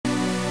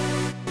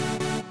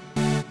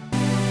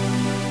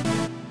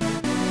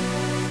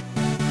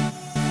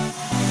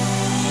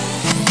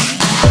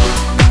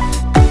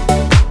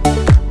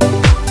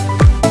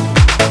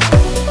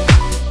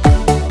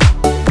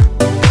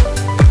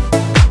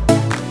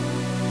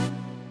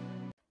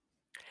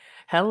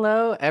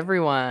Hello,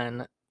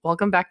 everyone.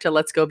 Welcome back to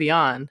Let's Go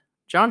Beyond.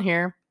 John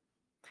here.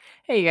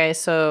 Hey, you guys.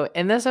 So,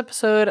 in this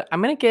episode,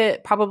 I'm going to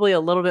get probably a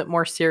little bit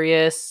more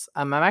serious.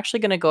 I'm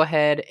actually going to go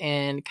ahead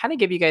and kind of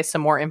give you guys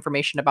some more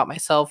information about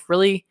myself.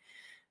 Really,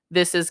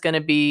 this is going to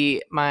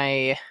be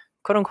my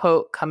quote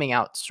unquote coming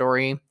out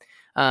story.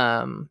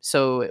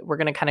 So, we're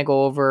going to kind of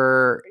go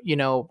over,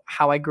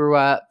 how I grew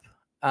up,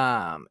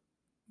 um,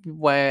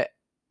 what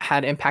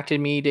had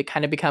impacted me to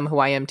kind of become who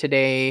I am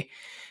today,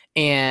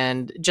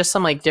 and just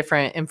some like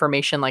different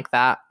information like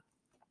that.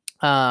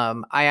 I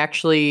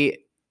actually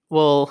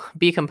will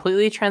be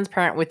completely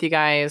transparent with you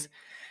guys.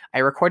 I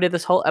recorded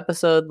this whole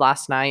episode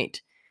last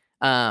night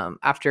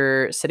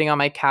after sitting on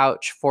my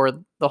couch for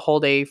the whole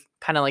day,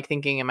 kind of like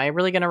thinking, am I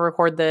really going to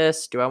record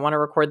this? Do I want to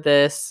record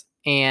this?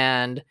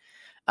 And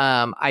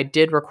I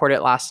did record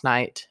it last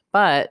night,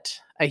 but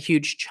a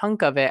huge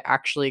chunk of it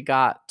actually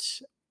got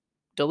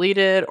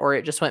deleted or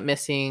it just went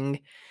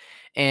missing.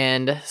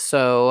 And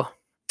so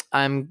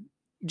I'm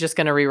just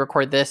going to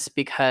re-record this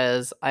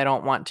because I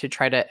don't want to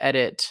try to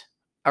edit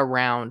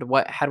around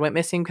what had went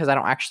missing because I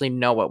don't actually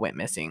know what went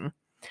missing.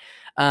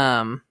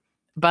 Um,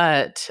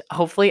 but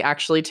hopefully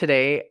actually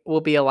today will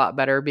be a lot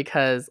better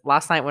because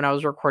last night when I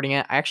was recording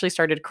it, I actually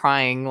started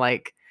crying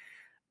like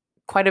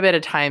quite a bit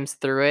of times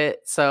through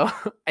it. So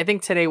I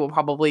think today will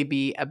probably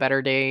be a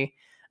better day.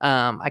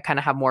 I kind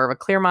of have more of a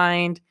clear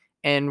mind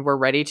and we're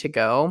ready to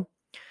go.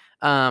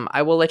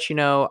 I will let you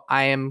know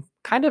I am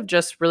kind of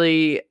just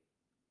really,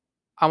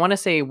 I want to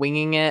say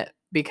winging it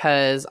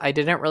because I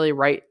didn't really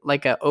write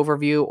like an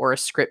overview or a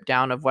script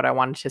down of what I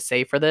wanted to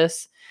say for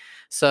this.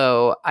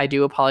 So I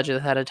do apologize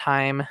ahead of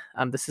time.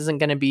 This isn't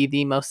going to be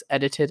the most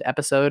edited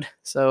episode.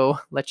 So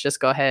let's just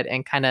go ahead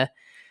and kind of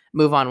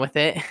move on with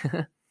it.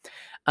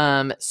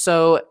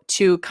 So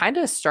to kind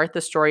of start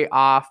the story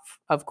off,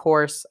 of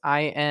course,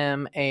 I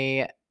am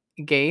a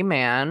gay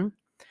man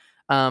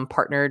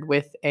partnered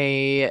with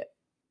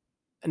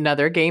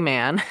another gay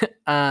man.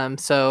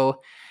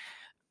 So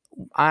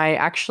I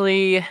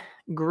actually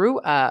grew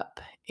up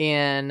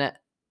in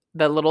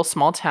the little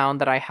small town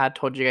that I had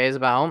told you guys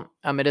about.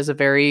 It is a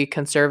very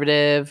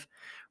conservative,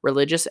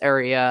 religious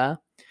area.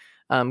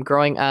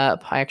 Growing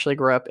up, I actually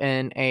grew up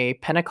in a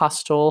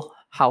Pentecostal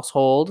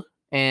household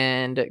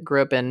and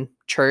grew up in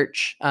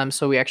church.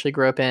 So we actually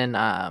grew up in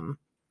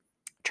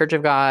Church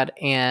of God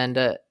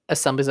and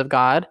Assemblies of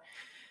God,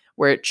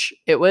 which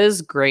it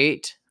was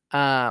great.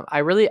 I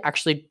really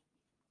actually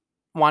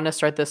want to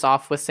start this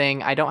off with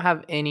saying I don't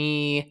have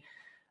any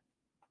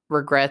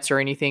regrets or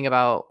anything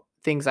about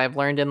things I've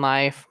learned in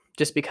life,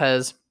 just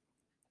because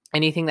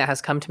anything that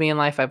has come to me in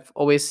life, I've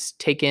always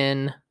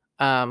taken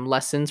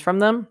lessons from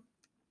them.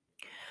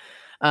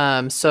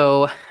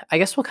 So I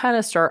guess we'll kind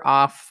of start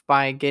off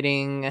by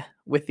getting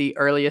with the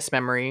earliest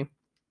memory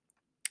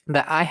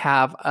that I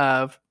have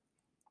of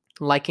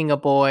liking a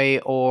boy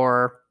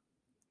or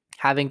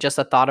having just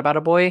a thought about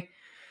a boy.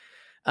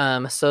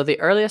 So the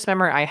earliest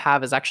memory I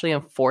have is actually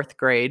in fourth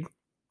grade.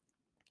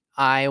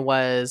 I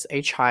was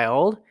a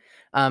child,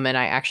 and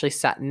I actually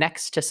sat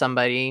next to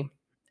somebody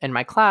in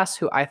my class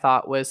who I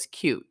thought was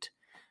cute.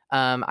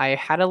 I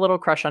had a little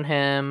crush on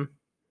him,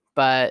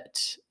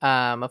 but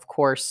of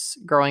course,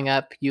 growing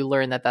up, you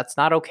learn that that's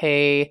not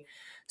okay.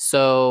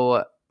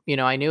 So,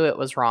 I knew it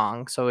was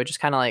wrong. So it just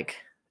kind of like,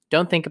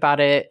 don't think about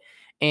it.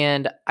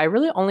 And I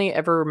really only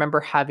ever remember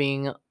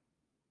having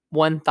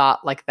one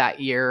thought like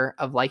that year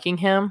of liking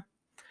him.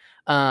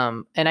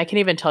 And I can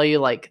even tell you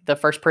like the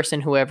first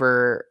person who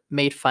ever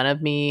made fun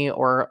of me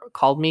or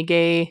called me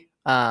gay.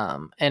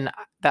 And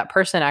that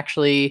person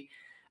actually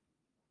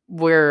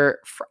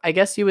I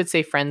guess you would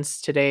say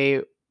friends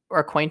today or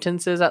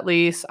acquaintances at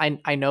least.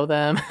 I know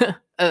them.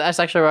 That's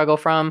actually where I go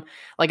from.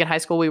 Like in high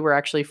school, we were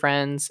actually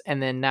friends,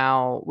 and then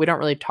now we don't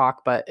really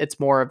talk, but it's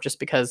more of just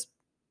because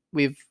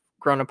we've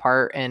grown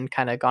apart and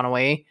kind of gone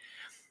away.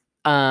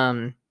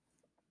 Um,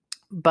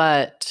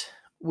 but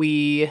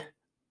we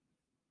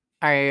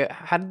I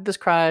had this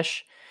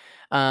crush.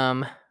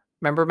 Um,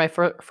 Remember my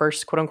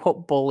first quote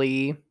unquote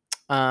bully.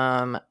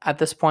 At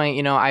this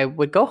point, I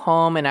would go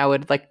home and I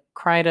would like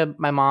cry to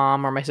my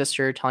mom or my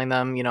sister, telling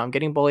them, I'm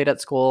getting bullied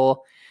at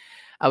school.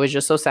 I was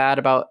just so sad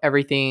about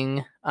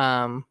everything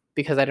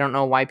because I don't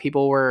know why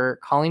people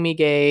were calling me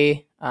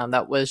gay.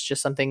 That was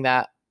just something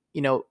that,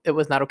 it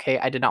was not okay.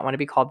 I did not want to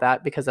be called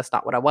that because that's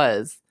not what I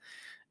was.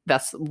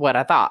 That's what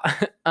I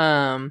thought.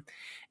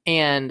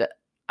 And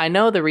I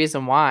know the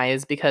reason why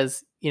is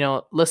because,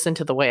 listen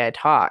to the way I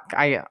talk.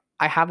 I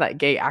have that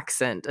gay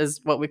accent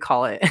is what we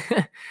call it.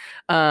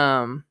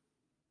 um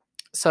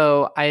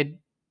so I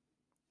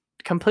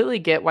completely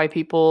get why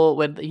people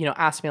would,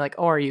 ask me like,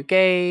 "Oh, are you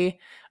gay?"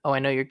 "Oh, I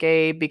know you're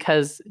gay,"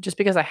 because just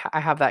because I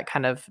have that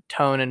kind of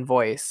tone and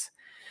voice.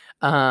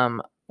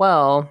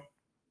 Well,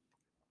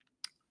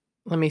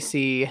 let me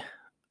see.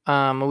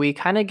 We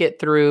kind of get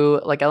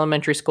through like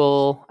elementary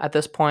school at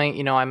this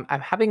point. I'm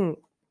having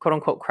quote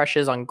unquote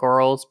crushes on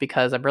girls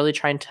because I'm really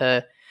trying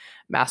to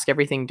mask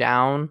everything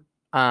down.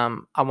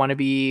 I want to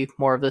be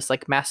more of this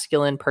like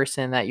masculine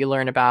person that you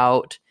learn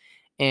about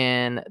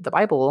in the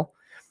Bible.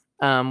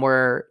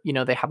 where, you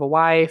know, they have a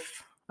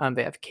wife,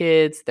 they have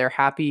kids, they're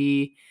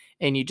happy,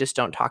 and you just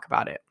don't talk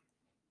about it.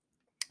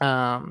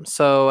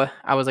 So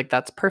I was like,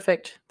 that's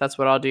perfect. That's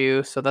what I'll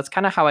do. So that's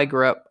kind of how I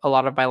grew up a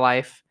lot of my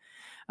life.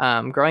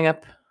 Growing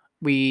up,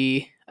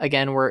 we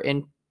again were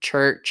in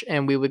church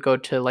and we would go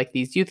to like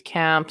these youth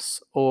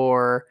camps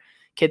or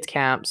kids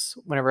camps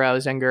whenever I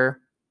was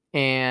younger.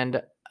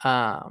 And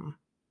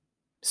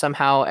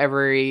somehow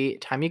every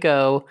time you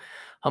go,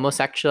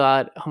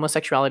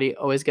 homosexuality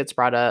always gets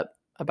brought up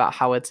about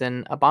how it's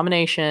an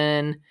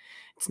abomination.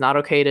 It's not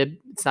okay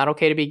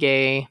to be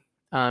gay.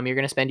 You're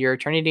going to spend your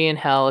eternity in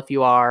hell if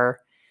you are,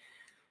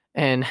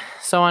 and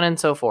so on and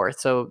so forth.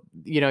 So,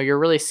 you know, you're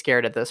really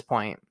scared at this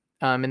point.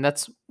 And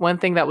that's one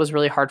thing that was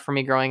really hard for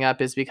me growing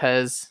up, is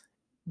because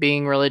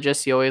being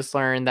religious, you always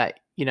learn that,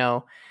 you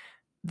know,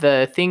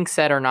 the things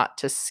said are not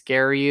to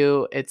scare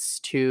you, it's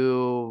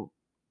to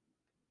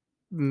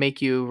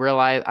make you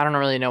realize. I don't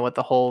really know what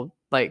the whole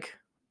like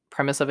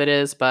premise of it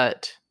is,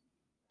 but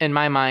in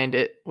my mind,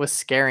 it was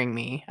scaring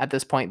me at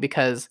this point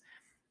because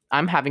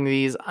I'm having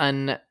these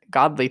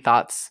ungodly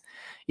thoughts,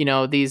 you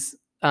know, these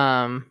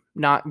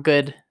not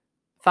good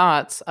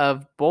thoughts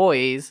of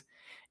boys,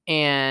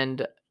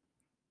 and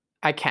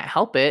I can't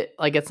help it.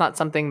 Like, it's not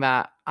something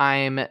that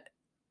I'm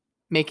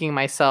making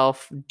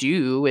myself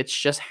do. It's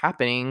just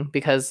happening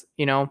because,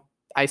 you know,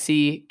 I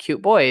see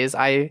cute boys.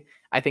 I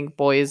think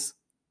boys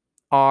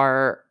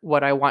are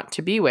what I want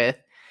to be with.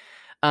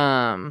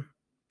 Um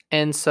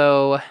and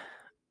so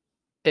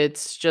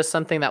it's just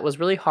something that was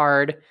really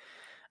hard.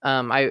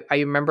 I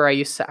remember I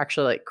used to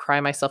actually like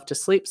cry myself to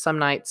sleep some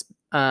nights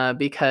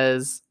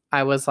because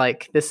I was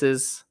like, this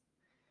is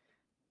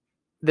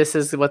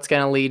what's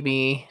going to lead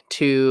me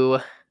to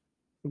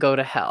go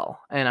to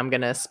hell, and I'm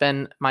going to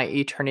spend my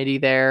eternity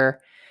there,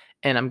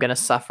 and I'm going to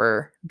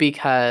suffer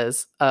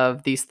because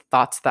of these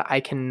thoughts that I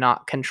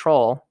cannot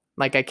control.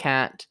 Like, I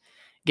can't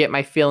get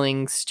my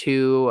feelings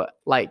to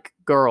like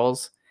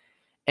girls.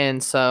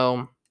 And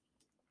so,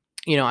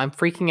 you know, I'm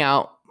freaking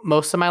out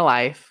most of my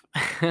life.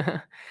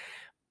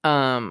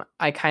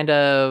 I kind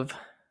of,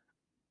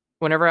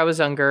 whenever I was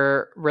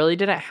younger, really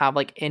didn't have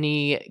like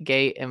any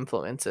gay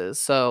influences.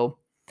 So,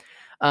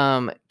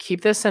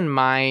 keep this in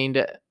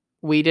mind.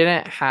 We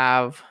didn't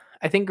have,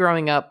 I think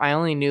growing up, I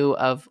only knew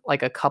of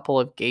like a couple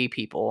of gay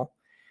people.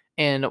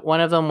 And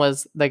one of them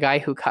was the guy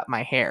who cut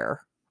my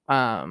hair.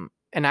 And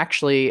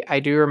actually, I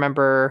do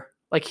remember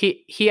like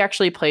he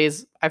actually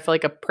plays, I feel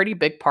like, a pretty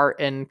big part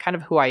in kind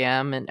of who I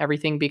am and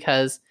everything,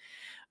 because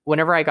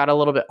whenever I got a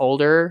little bit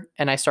older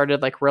and I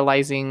started like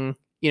realizing,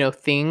 you know,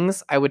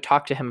 things, I would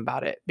talk to him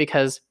about it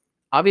because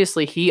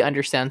obviously he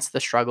understands the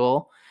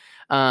struggle.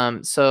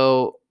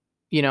 So,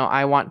 you know,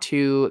 I want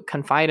to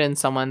confide in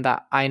someone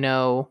that I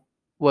know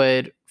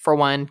would, for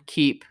one,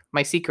 keep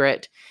my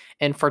secret,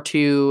 and for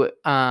two,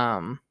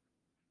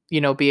 you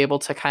know, be able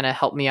to kind of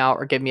help me out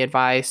or give me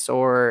advice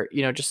or,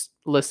 you know, just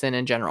listen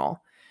in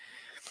general.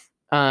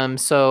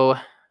 So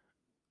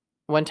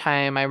one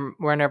time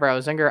whenever I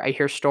was younger, I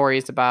hear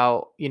stories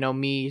about, you know,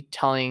 me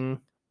telling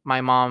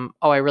my mom,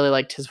 "Oh, I really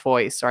liked his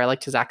voice," or "I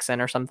liked his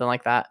accent," or something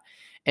like that.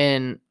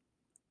 And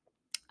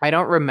I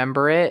don't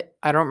remember it.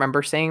 I don't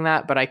remember saying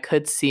that, but I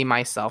could see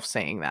myself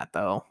saying that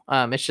though.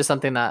 It's just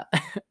something that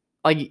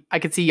like I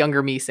could see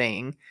younger me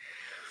saying.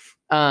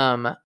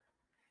 Um,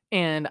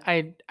 and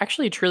I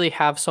actually truly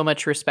have so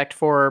much respect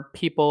for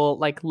people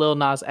like Lil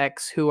Nas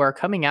X who are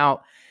coming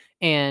out,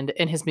 and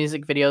in his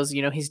music videos,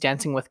 you know, he's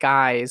dancing with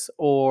guys,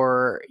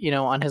 or, you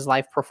know, on his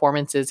live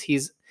performances,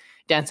 he's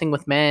dancing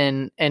with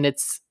men, and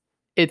it's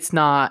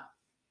not,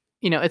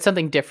 you know, it's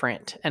something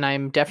different. And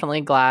I'm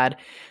definitely glad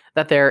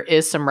that there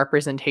is some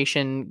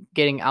representation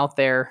getting out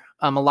there.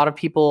 A lot of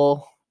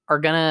people are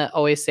gonna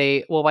always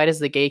say, well, why does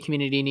the gay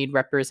community need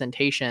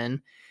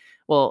representation?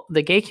 Well,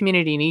 the gay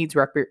community needs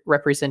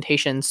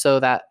representation so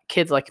that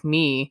kids like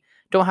me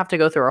don't have to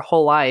go through our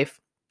whole life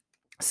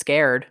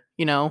scared,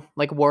 you know,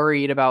 like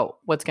worried about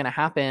what's going to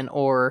happen,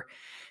 or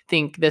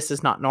think this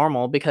is not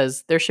normal,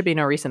 because there should be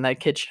no reason that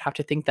kids should have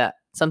to think that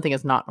something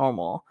is not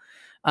normal.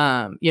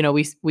 You know,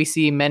 we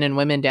see men and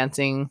women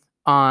dancing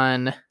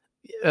on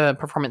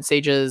performance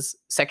stages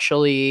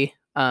sexually,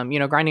 you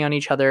know, grinding on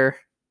each other,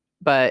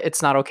 but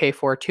it's not okay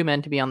for two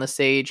men to be on the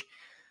stage.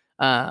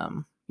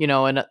 You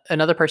know, and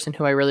another person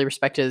who I really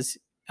respect is,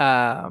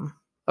 of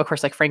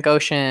course, like Frank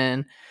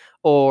Ocean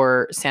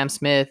or Sam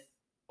Smith,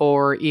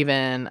 or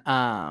even,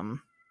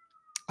 I'm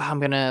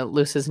gonna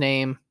lose his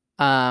name,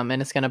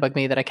 and it's gonna bug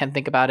me that I can't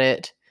think about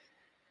it.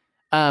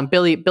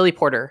 Billy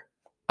Porter.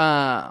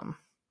 Um,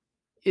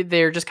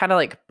 they're just kind of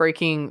like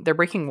they're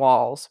breaking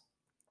walls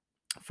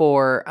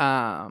for,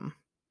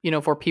 you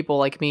know, for people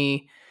like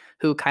me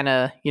who kind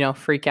of, you know,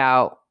 freak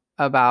out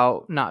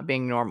about not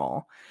being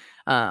normal.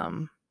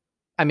 Um,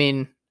 I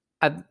mean,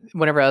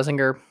 whenever I was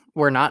younger,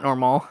 we're not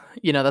normal.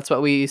 You know, that's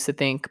what we used to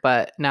think.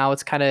 But now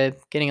it's kind of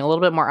getting a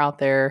little bit more out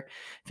there,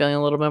 feeling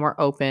a little bit more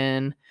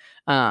open.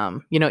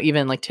 You know,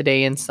 even like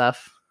today and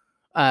stuff,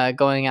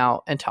 going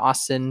out into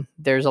Austin,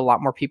 there's a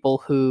lot more people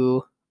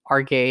who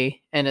are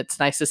gay. And it's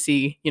nice to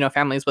see, you know,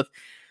 families with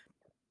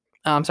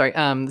I'm sorry.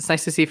 It's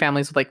nice to see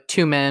families with like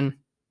two men,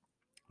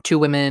 two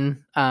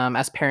women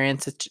as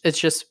parents. It's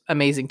just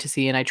amazing to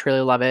see, and I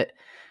truly love it.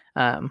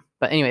 But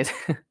anyways,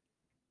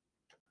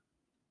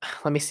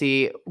 let me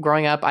see.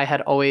 Growing up, I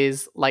had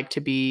always liked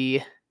to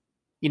be,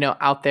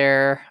 out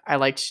there. I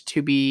liked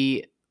to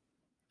be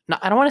not,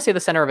 I don't want to say the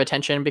center of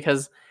attention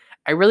because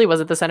I really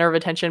wasn't the center of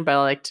attention, but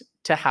I liked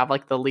to have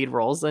like the lead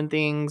roles in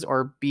things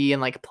or be in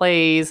like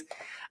plays,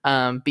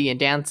 be in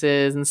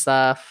dances and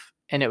stuff.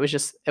 And it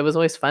was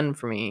always fun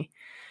for me.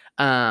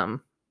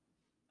 Um,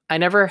 I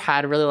never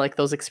had really like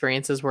those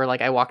experiences where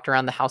like I walked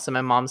around the house in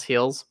my mom's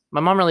heels.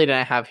 My mom really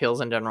didn't have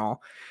heels in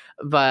general,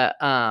 but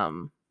I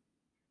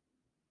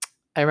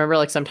remember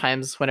like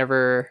sometimes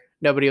whenever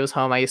nobody was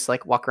home, I used to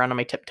like walk around on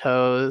my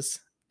tiptoes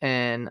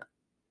and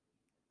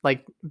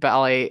like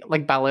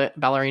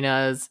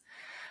ballerinas.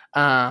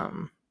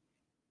 Um,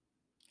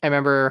 I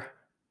remember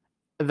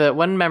the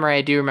one memory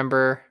I do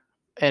remember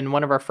in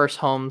one of our first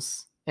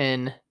homes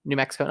in New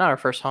Mexico, not our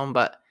first home,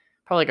 but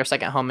probably like our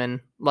second home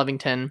in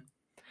Lovington.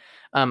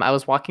 I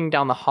was walking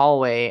down the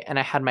hallway and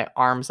I had my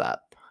arms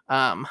up.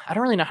 I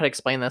don't really know how to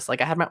explain this.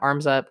 Like I had my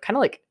arms up, kind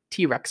of like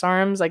T-Rex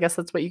arms, I guess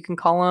that's what you can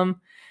call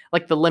them,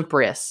 like the limp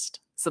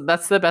wrist. So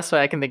that's the best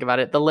way I can think about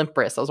it. The limp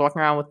wrist. I was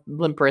walking around with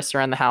limp wrists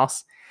around the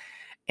house,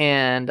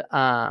 and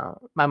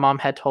my mom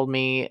had told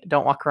me,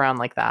 "Don't walk around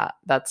like that.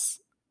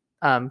 That's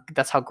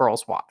how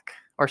girls walk,"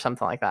 or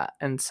something like that.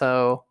 And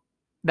so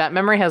that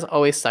memory has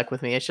always stuck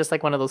with me. It's just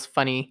like one of those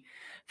funny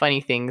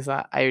things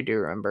that I do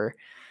remember.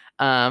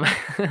 Um,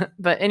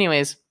 but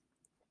anyways,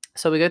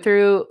 so we go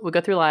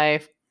through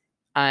life.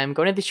 I'm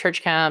going to these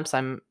church camps.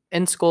 I'm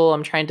in school.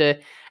 I'm trying to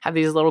have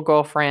these little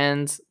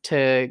girlfriends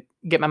to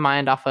get my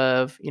mind off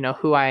of,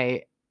 who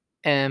I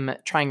am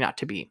trying not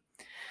to be.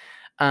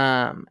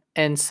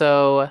 And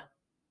so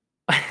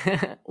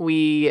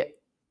we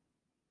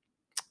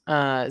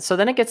so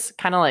then it gets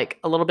kind of like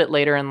a little bit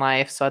later in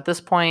life. So at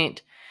this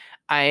point,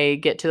 I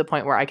get to the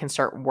point where I can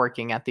start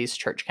working at these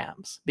church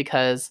camps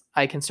because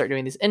I can start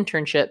doing these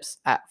internships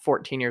at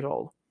 14 years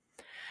old.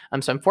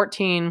 So I'm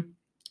 14.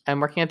 I'm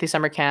working at these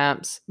summer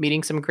camps,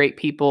 meeting some great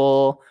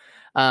people.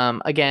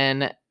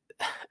 Again,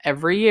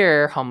 every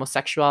year,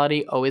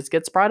 homosexuality always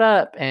gets brought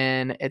up,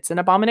 and it's an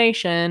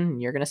abomination.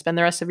 You're going to spend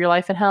the rest of your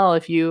life in hell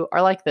if you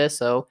are like this.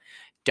 So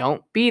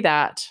don't be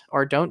that,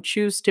 or don't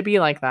choose to be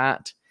like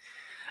that.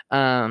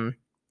 Um,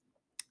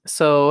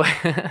 so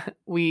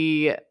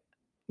we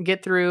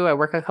get through. I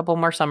work a couple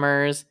more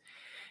summers.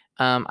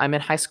 I'm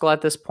in high school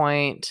at this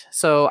point,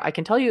 so I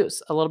can tell you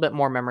a little bit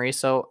more memories.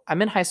 So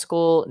I'm in high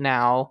school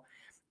now.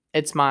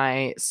 It's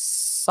my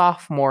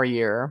sophomore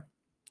year.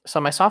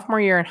 So my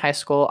sophomore year in high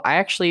school, I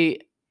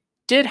actually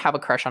did have a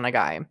crush on a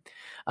guy.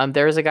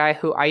 There was a guy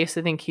who I used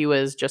to think he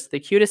was just the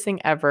cutest thing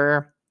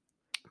ever,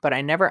 but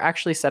I never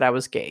actually said I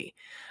was gay.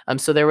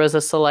 So there was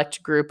a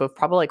select group of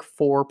probably like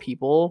four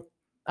people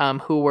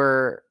who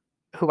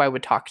I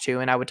would talk to,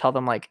 and I would tell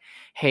them like,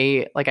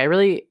 "Hey, like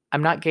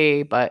I'm not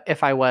gay, but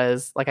if I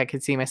was, like I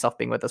could see myself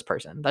being with this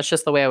person." That's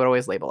just the way I would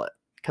always label it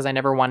because um I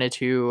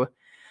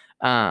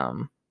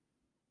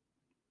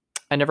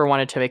never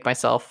wanted to make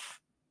myself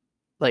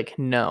like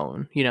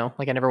known,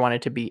 like I never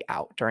wanted to be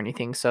out or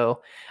anything.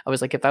 So I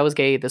was like, if I was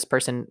gay, this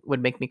person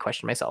would make me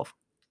question myself.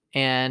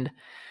 And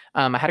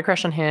I had a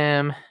crush on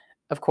him.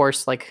 Of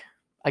course, like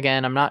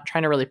again, I'm not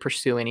trying to really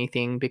pursue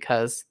anything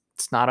because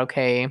it's not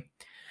okay.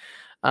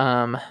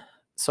 Um,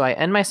 so I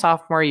end my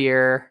sophomore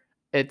year.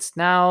 It's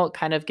now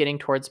kind of getting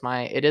towards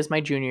it is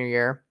my junior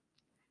year.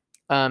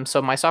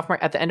 So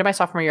at the end of my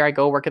sophomore year, I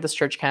go work at this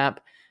church camp,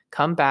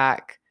 come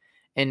back,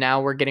 and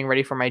now we're getting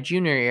ready for my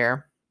junior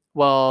year.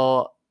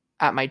 Well,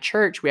 at my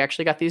church, we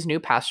actually got these new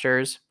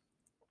pastors,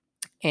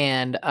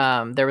 and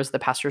there was the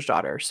pastor's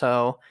daughter.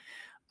 So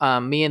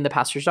me and the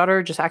pastor's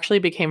daughter just actually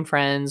became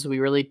friends. We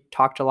really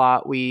talked a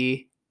lot.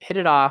 We hit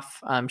it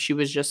off. She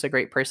was just a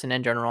great person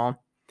in general.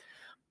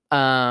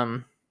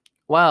 Um,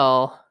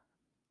 well,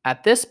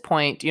 at this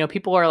point,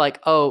 people are like,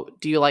 "Oh,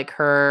 do you like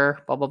her?"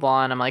 Blah blah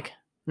blah, and I'm like,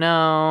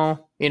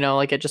 "No,"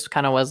 like it just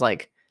kind of was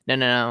like, "No,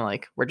 no, no,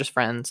 like we're just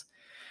friends."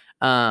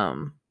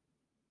 Um,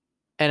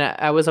 and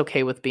I was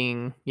okay with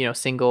being,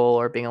 single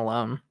or being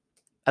alone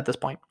at this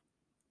point.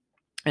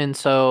 And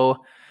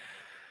so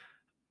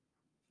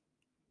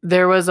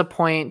there was a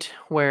point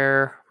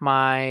where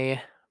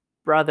my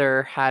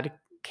brother had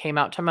came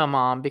out to my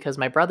mom because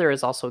my brother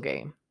is also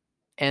gay.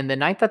 And the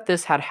night that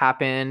this had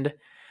happened,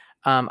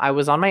 I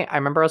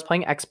remember I was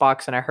playing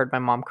Xbox and I heard my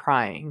mom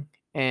crying,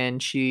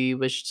 and she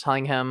was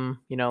telling him,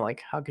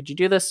 like, how could you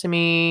do this to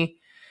me?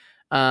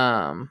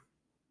 Um,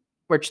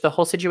 which the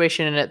whole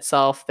situation in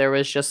itself, there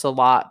was just a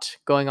lot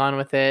going on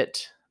with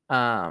it.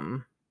 I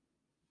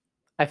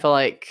feel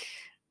like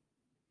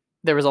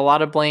there was a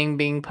lot of blame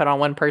being put on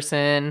one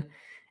person,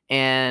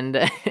 and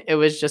it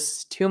was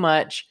just too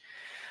much.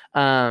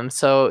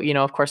 So,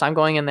 of course I'm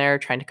going in there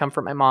trying to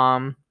comfort my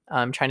mom,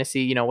 trying to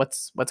see,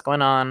 what's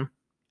going on.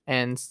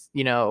 And,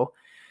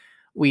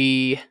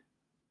 we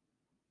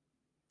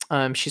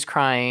she's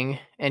crying,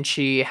 and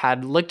she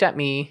had looked at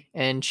me,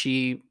 and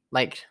she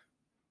like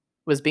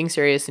was being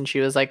serious, and she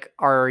was like,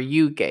 "Are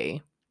you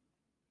gay?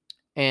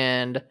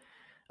 And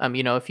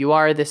if you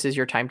are, this is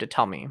your time to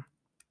tell me."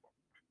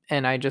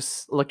 And I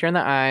just looked her in the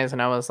eyes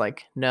and I was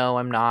like, "No,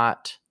 I'm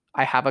not.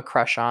 I have a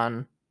crush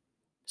on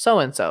so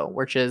and so,"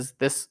 which is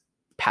this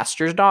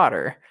pastor's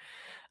daughter.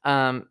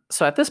 So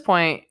at this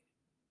point,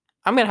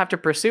 I'm gonna have to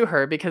pursue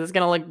her because it's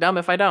gonna look dumb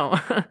if I don't.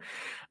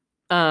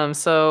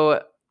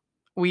 So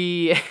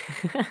we,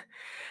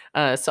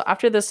 so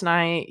after this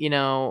night,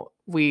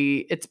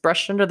 it's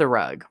brushed under the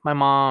rug. My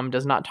mom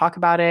does not talk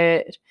about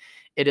it.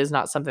 It is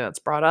not something that's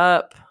brought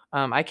up.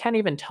 I can't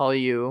even tell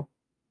you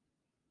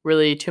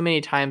really too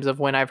many times of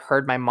when I've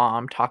heard my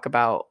mom talk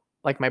about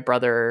like my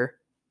brother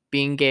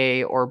being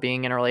gay or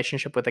being in a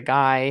relationship with a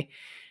guy.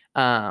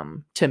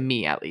 To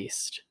me at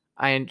least.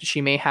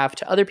 She may have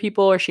to other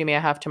people or she may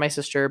have to my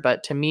sister,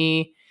 but to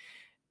me,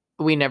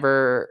 we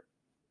never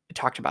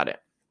talked about it.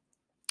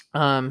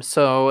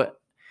 So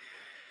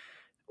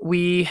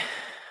we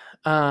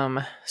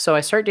so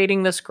I start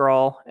dating this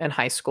girl in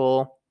high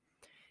school,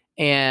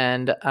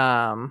 and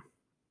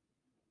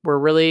we're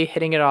really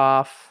hitting it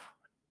off.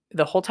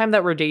 The whole time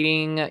that we're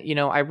dating,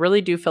 I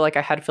really do feel like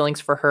I had feelings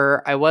for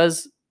her. I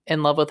was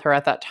in love with her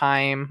at that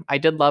time. I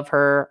did love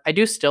her. I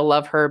do still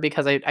love her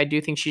because I do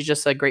think she's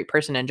just a great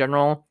person in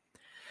general.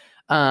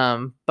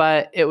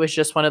 But it was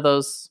just one of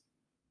those,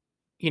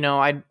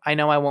 I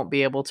know I won't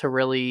be able to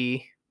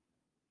really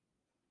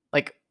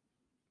like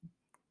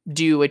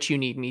do what you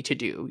need me to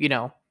do,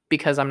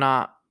 because I'm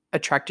not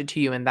attracted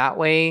to you in that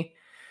way.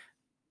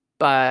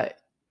 But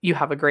you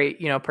have a great,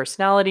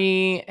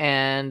 personality,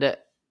 and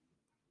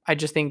I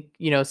just think,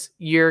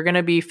 you're going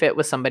to be fit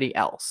with somebody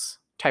else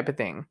type of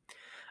thing.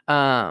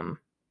 Um,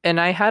 and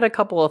I had a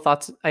couple of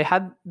thoughts. I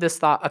had this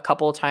thought a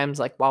couple of times,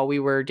 like while we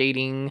were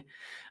dating,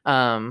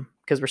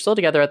 because we're still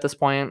together at this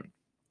point.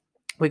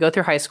 We go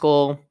through high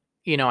school,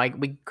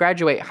 we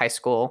graduate high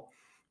school,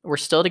 we're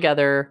still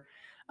together.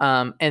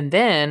 And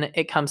then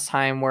it comes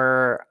time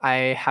where I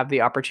have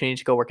the opportunity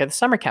to go work at the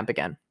summer camp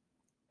again.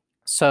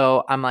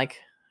 So I'm like,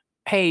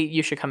 "Hey,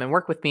 you should come and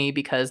work with me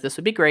because this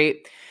would be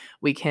great.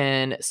 We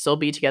can still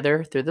be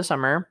together through the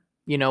summer.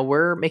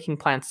 We're making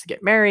plans to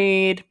get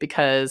married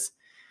because,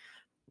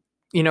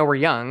 we're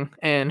young,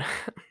 and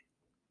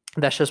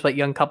that's just what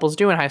young couples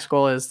do in high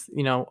school is,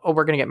 oh,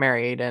 we're going to get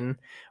married and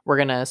we're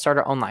going to start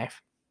our own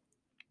life."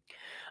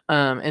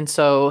 And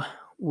so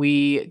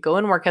we go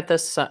and work at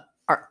this.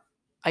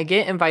 I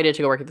get invited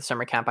to go work at the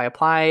summer camp. I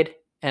applied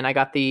and I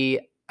got the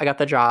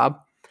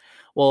job.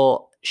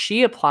 Well,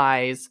 she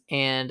applies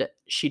and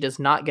she does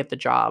not get the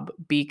job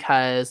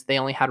because they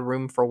only had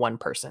room for one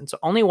person. So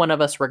only one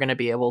of us were going to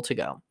be able to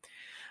go.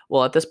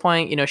 Well, at this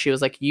point, she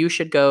was like, "You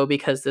should go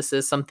because this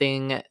is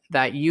something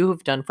that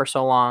you've done for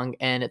so long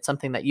and it's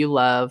something that you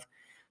love.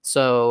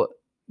 So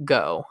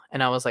go."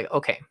 And I was like,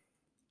 "Okay."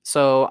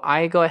 So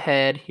I go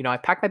ahead, I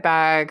pack my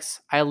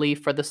bags, I leave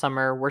for the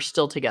summer. We're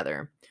still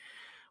together.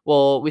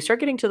 Well, we start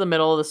getting to the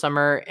middle of the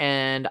summer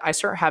and I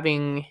start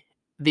having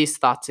these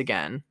thoughts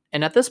again.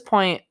 And at this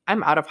point,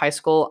 I'm out of high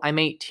school. I'm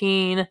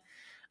 18.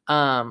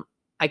 Um,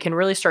 I can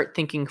really start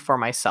thinking for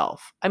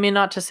myself. I mean,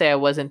 not to say I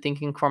wasn't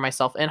thinking for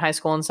myself in high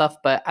school and stuff,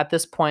 but at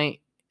this point,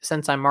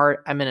 since I'm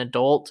an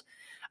adult,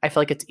 I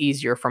feel like it's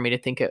easier for me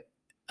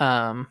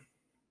um,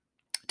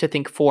 to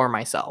think for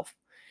myself.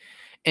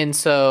 And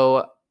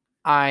so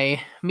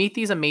I meet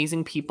these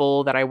amazing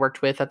people that I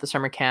worked with at the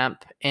summer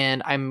camp,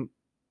 and I'm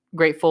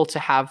grateful to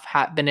have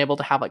been able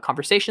to have like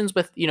conversations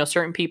with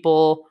certain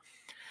people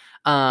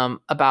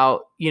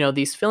about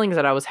these feelings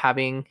that I was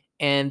having,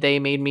 and they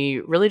made me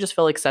really just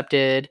feel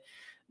accepted.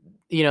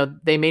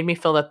 They made me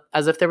feel that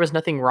as if there was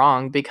nothing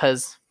wrong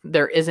because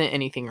there isn't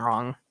anything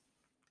wrong.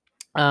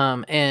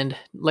 And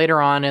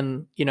later on,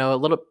 and a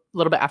little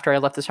bit after I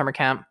left the summer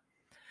camp,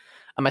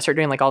 I start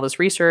doing like all this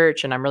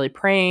research, and I'm really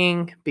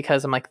praying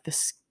because I'm like,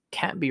 this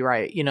can't be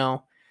right.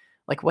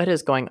 Like what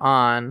is going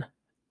on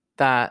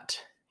that,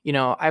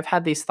 I've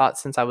had these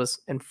thoughts since I was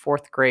in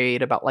fourth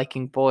grade about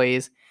liking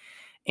boys,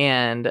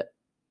 and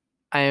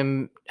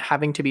I'm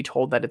having to be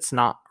told that it's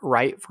not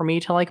right for me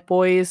to like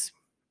boys.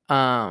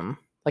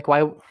 Like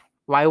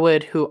why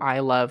would who I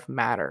love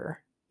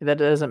matter? That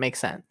doesn't make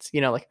sense.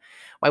 Like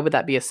why would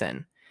that be a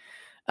sin?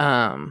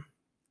 Um,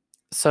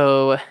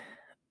 so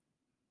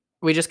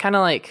we just kind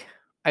of like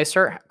I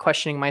start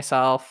questioning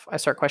myself. I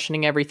start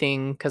questioning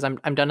everything because I'm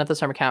done at the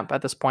summer camp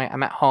at this point.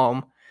 I'm at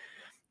home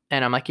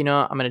and I'm like, I'm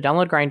gonna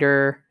download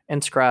Grinder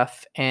and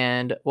Scruff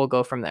and we'll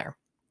go from there.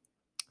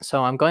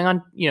 So I'm going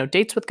on,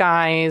 dates with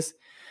guys.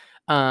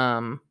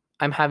 I'm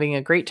having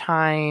a great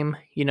time.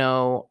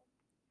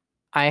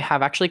 I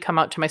have actually come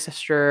out to my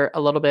sister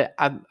a little bit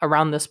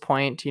around this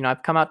point.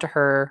 I've come out to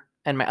her,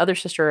 and my other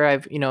sister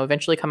I've,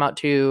 eventually come out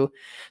to.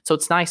 So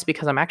it's nice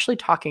because I'm actually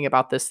talking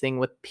about this thing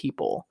with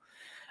people.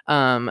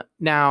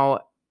 Now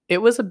it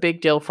was a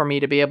big deal for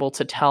me to be able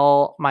to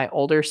tell my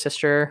oldest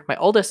sister,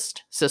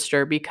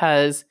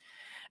 because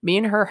me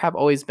and her have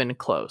always been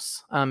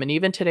close. And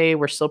even today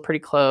we're still pretty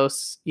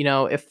close.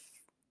 If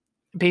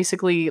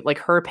basically like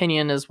her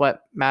opinion is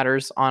what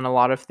matters on a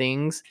lot of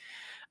things.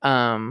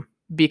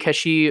 because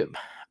she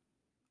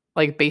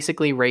like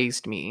basically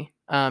raised me.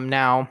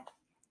 Now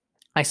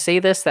I say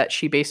this that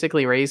she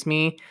basically raised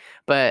me,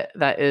 but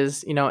that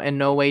is, in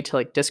no way to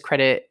like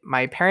discredit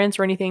my parents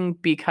or anything,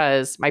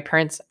 because my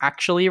parents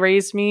actually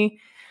raised me.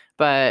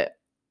 But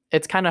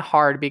it's kind of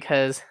hard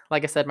because,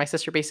 like I said, my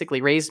sister basically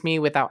raised me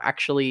without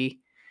actually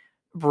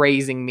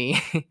raising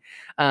me.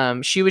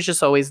 She was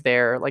just always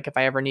there. Like if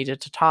I ever needed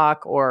to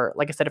talk, or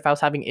like I said, if I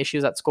was having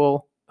issues at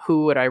school,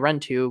 who would I run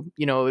to?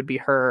 It would be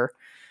her.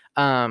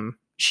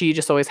 She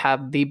just always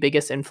had the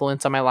biggest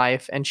influence on my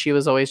life, and she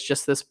was always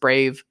just this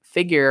brave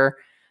figure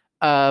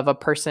of a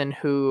person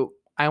who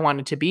I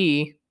wanted to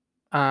be,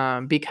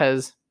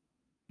 because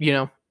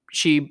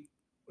she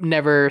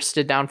never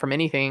stood down from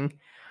anything.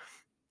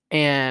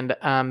 And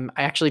I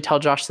actually tell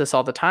Josh this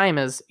all the time: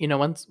 is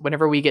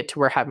whenever we get to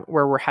where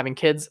we're having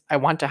kids, I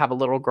want to have a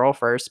little girl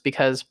first,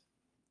 because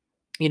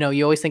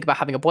you always think about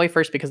having a boy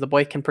first because the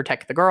boy can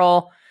protect the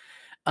girl.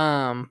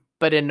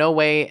 But in no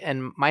way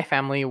in my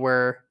family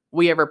were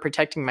we ever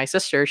protecting my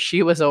sister.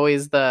 She was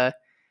always the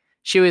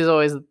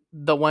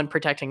one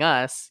protecting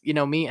us,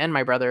 me and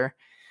my brother.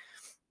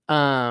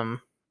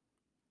 Um,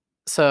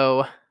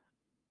 so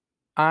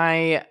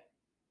I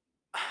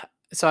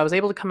so I was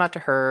able to come out to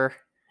her,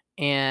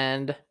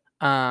 and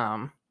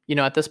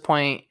at this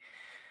point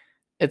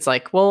it's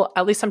like, well,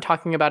 at least I'm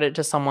talking about it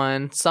to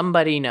someone.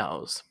 Somebody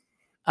knows.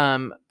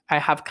 I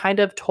have kind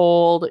of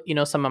told,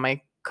 some of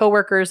my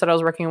coworkers that I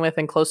was working with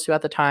and close to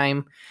at the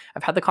time.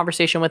 I've had the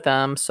conversation with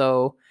them,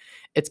 so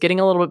it's getting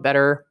a little bit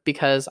better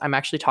because I'm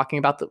actually talking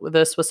about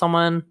this with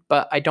someone,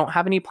 but I don't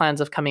have any plans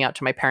of coming out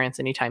to my parents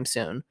anytime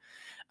soon,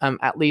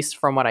 at least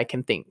from what I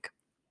can think.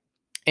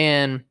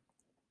 And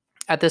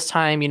at this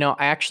time,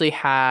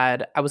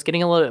 I was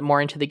getting a little bit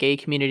more into the gay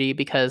community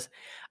because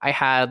I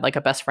had like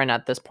a best friend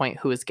at this point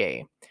who was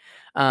gay.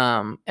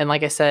 And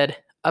like I said,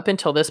 up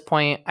until this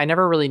point, I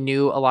never really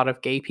knew a lot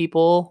of gay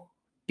people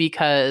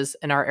because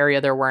in our area,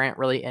 there weren't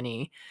really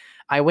any.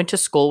 I went to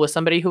school with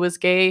somebody who was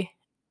gay,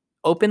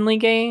 openly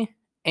gay.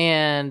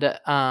 And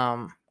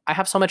I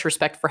have so much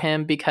respect for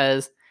him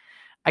because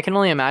I can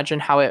only imagine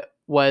how it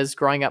was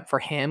growing up for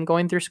him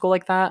going through school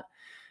like that.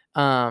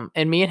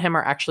 And me and him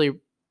are actually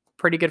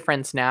pretty good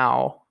friends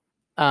now.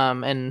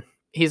 And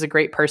he's a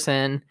great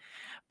person,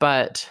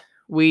 but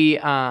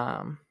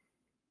let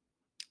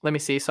me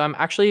see. So I'm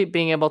actually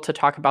being able to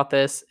talk about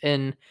this,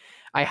 and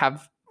I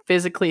have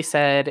physically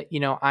said,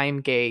 I'm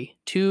gay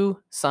to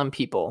some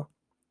people,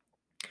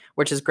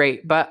 which is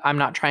great, but I'm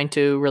not trying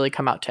to really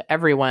come out to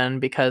everyone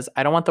because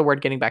I don't want the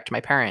word getting back to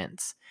my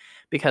parents,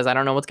 because I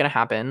don't know what's going to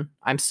happen.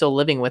 I'm still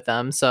living with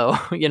them. So,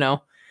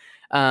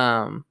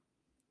 um,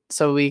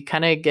 so we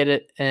kind of get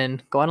it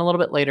and go on a little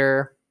bit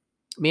later.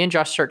 Me and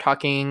Josh start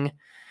talking.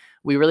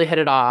 We really hit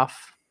it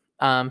off.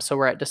 So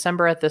we're at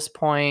December at this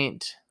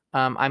point.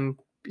 I'm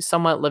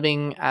somewhat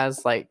living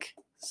as like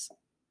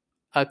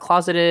a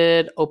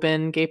closeted,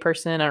 open gay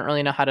person. I don't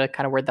really know how to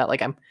kind of word that.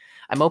 Like I'm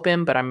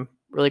open, but I'm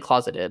really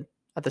closeted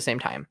at the same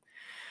time.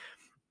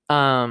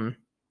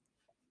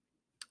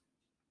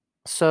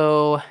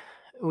 So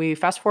we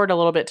fast forward a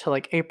little bit to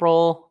like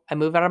April. I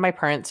move out of my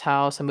parents'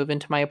 house. I move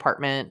into my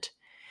apartment,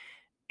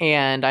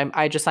 and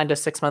I just signed a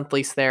 6-month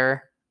lease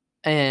there.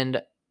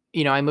 And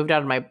I moved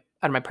out of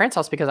my parents'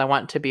 house because I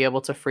want to be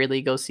able to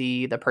freely go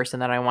see the person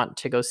that I want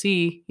to go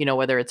see,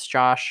 whether it's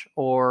Josh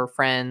or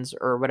friends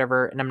or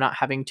whatever, and I'm not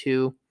having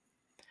to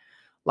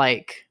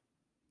like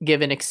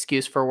give an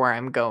excuse for where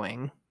I'm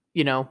going.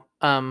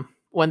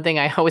 One thing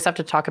I always have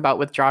to talk about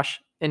with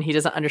Josh, and he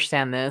doesn't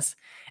understand this,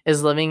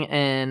 is living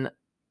in,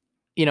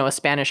 a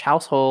Spanish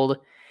household.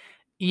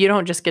 You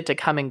don't just get to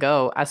come and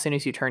go as soon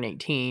as you turn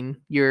 18.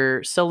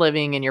 You're still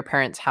living in your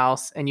parents'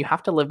 house, and you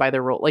have to live by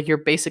the rule. Like you're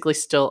basically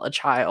still a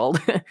child.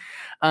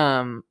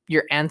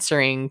 You're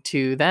answering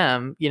to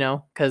them,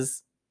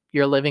 because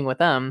you're living with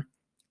them.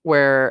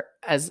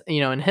 Whereas,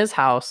 in his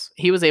house,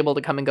 he was able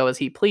to come and go as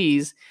he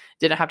pleased,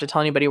 didn't have to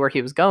tell anybody where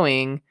he was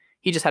going.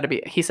 He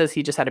says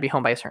he just had to be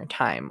home by a certain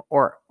time,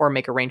 or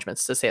make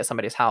arrangements to stay at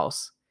somebody's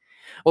house.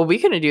 Well, we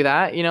couldn't do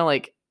that.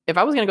 Like if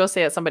I was going to go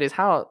stay at somebody's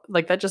house,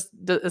 like that just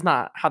is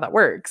not how that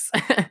works.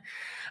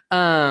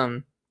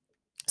 um,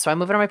 so I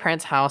moved out of my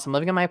parents' house. I'm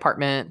living in my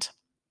apartment.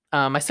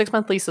 My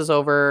 6-month lease is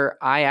over.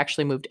 I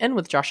actually moved in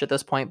with Josh at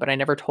this point, but I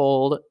never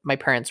told my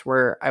parents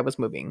where I was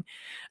moving.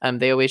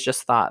 They always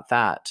just thought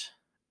that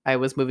I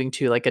was moving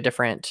to like a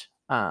different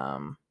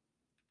apartment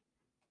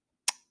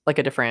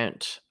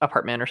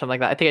or something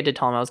like that. I think I did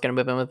tell them I was going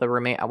to move in with a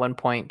roommate at one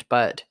point,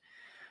 but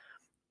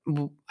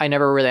I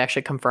never really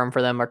actually confirmed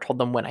for them or told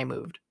them when I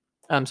moved.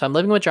 So I'm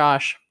living with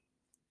Josh.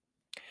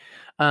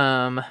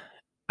 I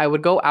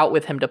would go out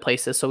with him to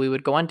places, so we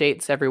would go on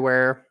dates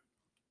everywhere.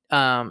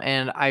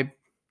 And I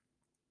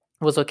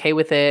was okay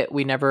with it.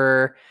 We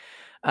never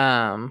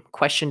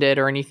questioned it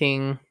or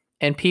anything.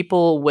 And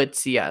people would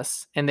see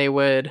us, and they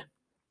would,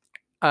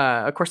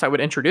 of course, I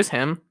would introduce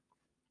him.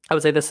 I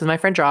would say, "This is my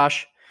friend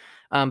Josh."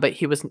 But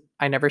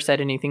I never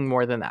said anything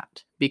more than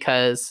that,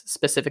 because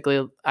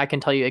specifically, I can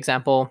tell you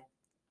example.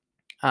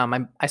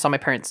 I saw my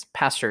parents'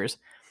 pastors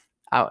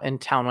out in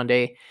town one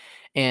day,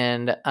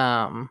 And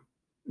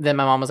then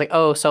my mom was like,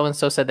 "Oh, so and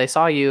so said they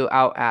saw you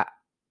out at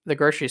the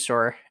grocery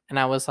store." And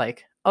I was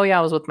like, "Oh yeah,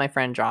 I was with my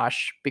friend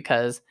Josh,"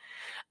 because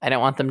I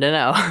didn't want them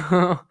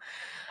to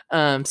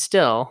know.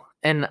 Still,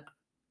 and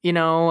you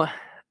know,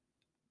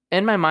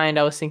 in my mind,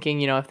 I was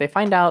thinking, if they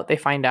find out, they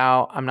find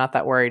out. I'm not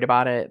that worried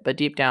about it. But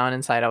deep down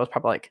inside, I was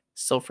probably like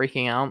still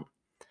freaking out.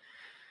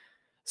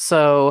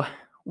 So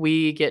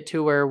we get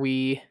to where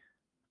we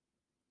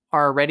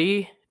are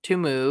ready to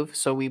move.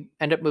 So we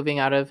end up moving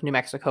out of New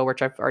Mexico,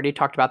 which I've already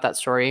talked about that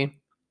story.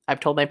 I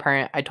told my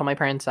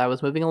parents I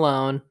was moving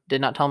alone,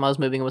 did not tell them I was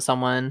moving with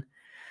someone.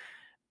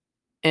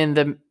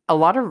 And a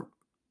lot of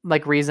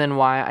like reason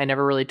why I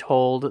never really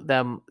told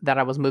them that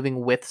I was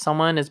moving with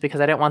someone is because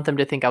I didn't want them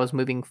to think I was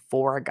moving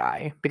for a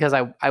guy, because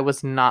I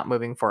was not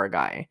moving for a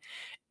guy.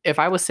 If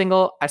I was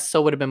single, I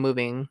still would have been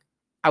moving.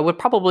 I would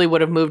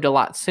have moved a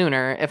lot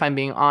sooner if I'm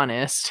being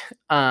honest.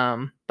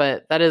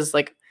 But that is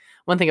like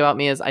one thing about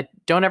me is I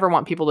don't ever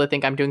want people to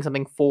think I'm doing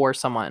something for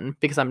someone,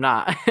 because I'm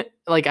not.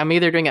 Like I'm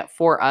either doing it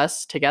for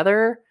us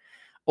together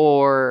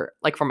or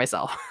like for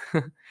myself.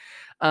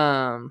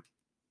 um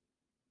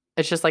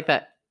it's just like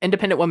that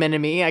independent woman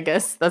in me, I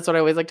guess. That's what I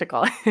always like to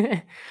call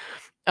it.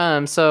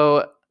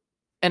 So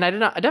and I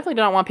definitely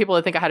did not want people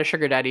to think I had a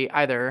sugar daddy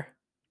either.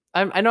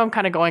 I know I'm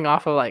kind of going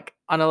off of like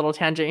on a little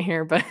tangent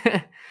here, but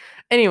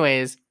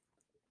anyways,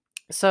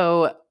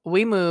 so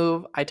we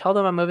move. I tell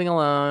them I'm moving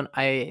alone.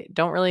 I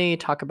don't really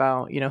talk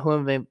about, who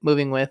I'm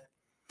moving with,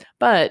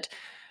 but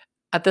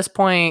at this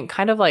point,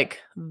 kind of like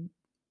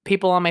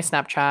people on my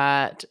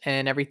Snapchat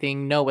and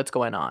everything know what's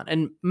going on.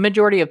 And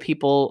majority of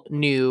people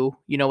knew,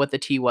 what the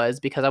tea was,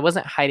 because I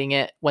wasn't hiding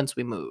it once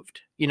we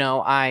moved.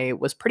 I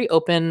was pretty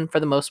open for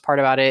the most part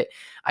about it.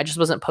 I just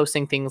wasn't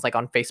posting things like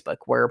on Facebook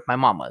where my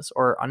mom was,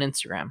 or on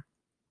Instagram.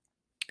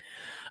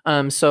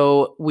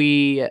 So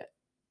we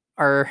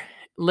are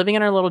living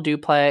in our little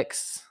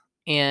duplex.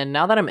 And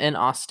now that I'm in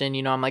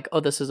Austin, I'm like,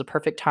 oh, this is a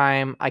perfect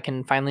time. I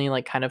can finally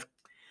like kind of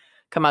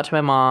come out to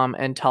my mom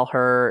and tell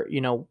her,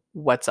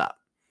 what's up.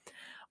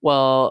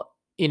 Well,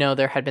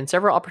 there had been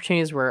several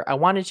opportunities where I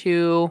wanted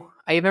to.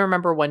 I even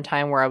remember one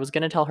time where I was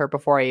going to tell her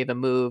before I even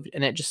moved,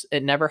 and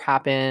it never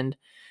happened.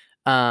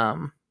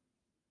 Um,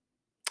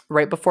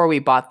 right before we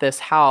bought this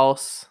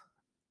house,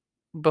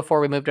 before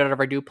we moved out of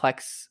our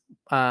duplex,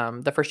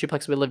 the first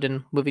duplex we lived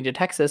in, moving to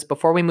Texas,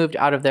 before we moved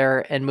out of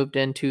there and moved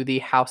into the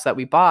house that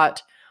we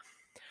bought,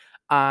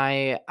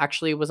 I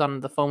actually was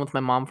on the phone with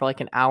my mom for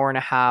like an hour and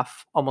a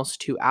half,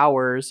 almost 2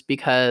 hours,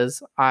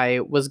 because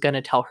I was going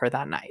to tell her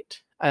that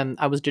night.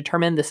 I was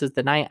determined this is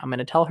the night I'm going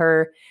to tell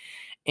her,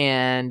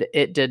 and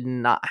it did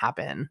not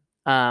happen.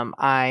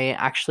 I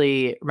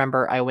actually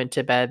remember I went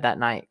to bed that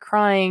night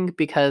crying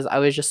because I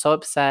was just so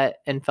upset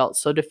and felt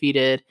so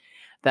defeated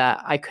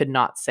that I could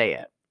not say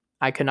it.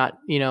 I could not,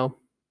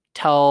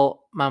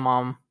 tell my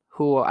mom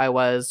who I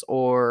was,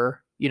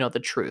 or, the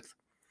truth.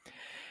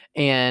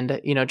 And,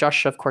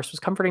 Josh, of course, was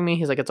comforting me.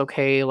 He's like, it's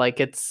okay. Like,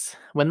 it's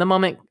when the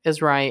moment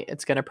is right,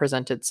 it's going to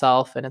present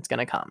itself and it's going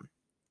to come.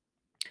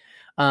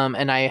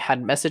 And I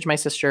had messaged my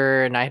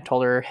sister and I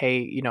told her,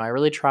 hey, I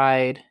really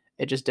tried.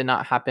 It just did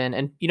not happen.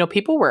 And,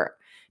 people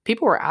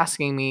were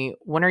asking me,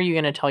 when are you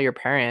going to tell your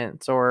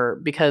parents? Or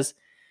because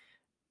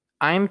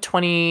I'm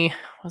 20,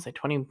 what was I,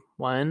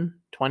 21,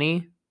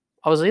 20?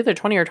 I was either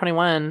 20 or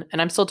 21,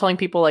 and I'm still telling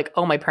people like,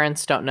 oh, my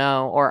parents don't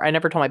know, or I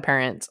never told my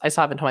parents. I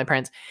still haven't told my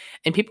parents.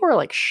 And people are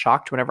like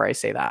shocked whenever I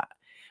say that,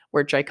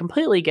 which I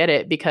completely get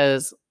it,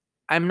 because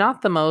I'm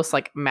not the most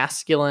like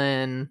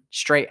masculine,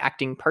 straight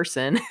acting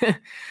person.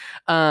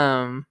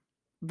 um,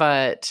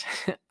 but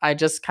I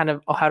just kind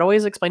of had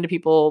always explained to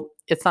people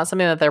it's not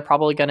something that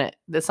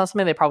it's not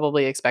something they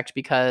probably expect,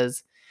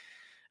 because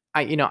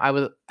I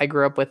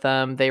grew up with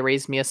them. They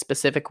raised me a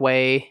specific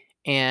way,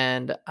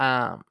 and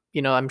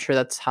I'm sure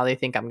that's how they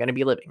think I'm going to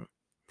be living.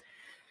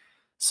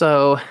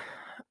 So,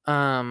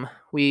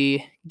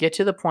 we get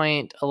to the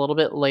point a little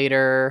bit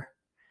later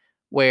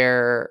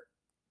where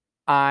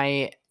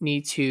I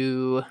need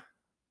to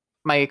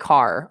my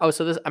car. Oh,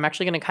 so this I'm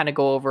actually going to kind of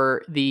go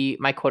over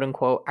my quote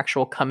unquote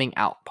actual coming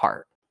out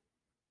part.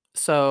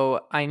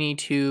 So, I need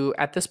to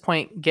at this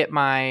point get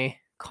my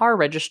car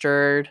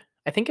registered.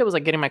 I think it was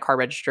like getting my car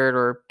registered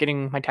or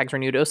getting my tags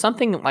renewed. It was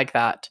something like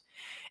that.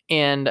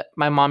 And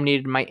my mom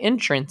needed my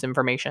insurance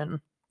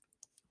information.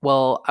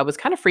 Well, I was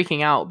kind of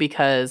freaking out,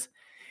 because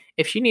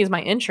if she needs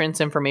my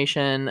insurance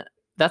information,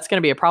 that's going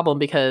to be a problem,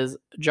 because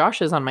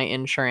Josh is on my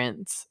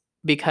insurance,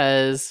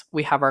 because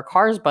we have our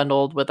cars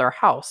bundled with our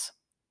house.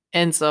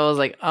 And so I was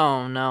like,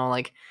 oh no,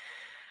 like,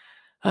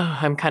 oh,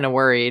 I'm kind of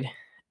worried.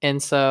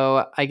 And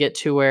so I get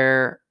to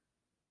where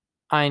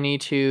I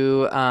need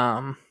to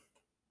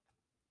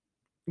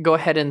go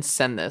ahead and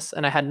send this.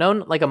 And I had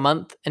known like a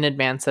month in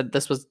advance that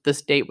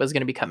this date was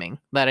going to be coming,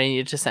 that I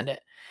needed to send it.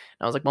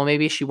 And I was like, well,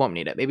 maybe she won't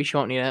need it. Maybe she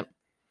won't need it.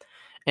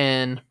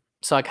 And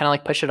so I kind of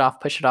like push it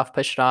off, push it off,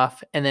 push it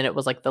off. And then it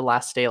was like the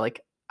last day,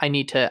 like I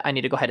need to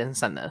go ahead and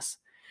send this.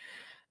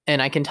 And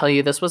I can tell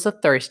you this was a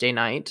Thursday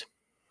night.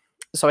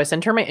 So I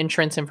sent her my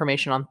insurance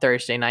information on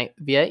Thursday night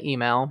via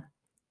email.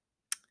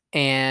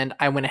 and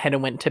I went ahead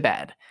and went to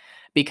bed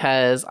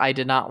because I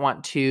did not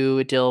want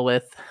to deal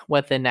with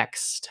what the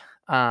next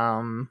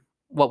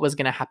what was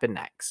going to happen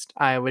next.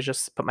 I was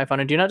just put my phone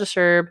in do not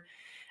disturb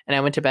and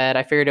I went to bed.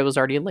 I figured it was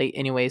already late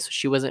anyway, so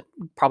she wasn't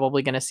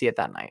probably going to see it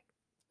that night.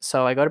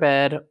 So I go to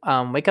bed,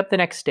 wake up the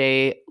next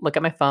day, look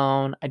at my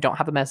phone. I don't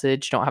have a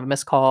message, don't have a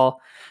missed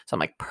call. So I'm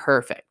like,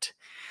 perfect.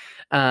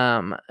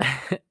 Um,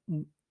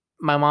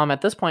 my mom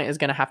at this point is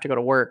going to have to go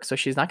to work. So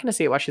she's not going to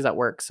see it while she's at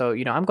work. So,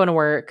 I'm going to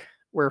work.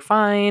 We're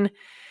fine.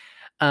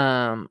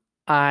 I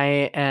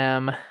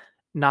am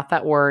not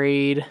that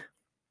worried.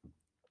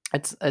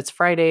 It's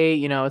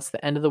Friday, it's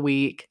the end of the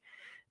week.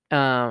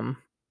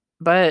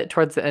 But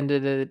towards the end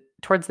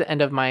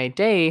of my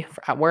day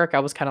at work, I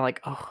was kind of like,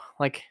 oh,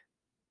 like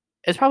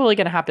it's probably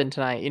going to happen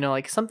tonight.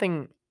 Like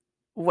something,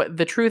 what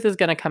the truth is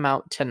going to come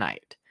out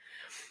tonight.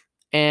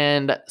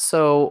 And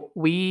so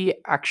we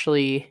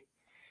actually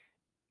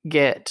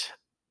get,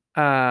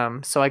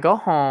 so I go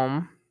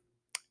home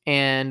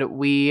and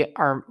we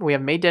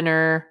have made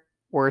dinner.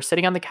 We're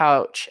sitting on the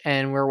couch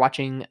and we're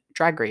watching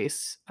Drag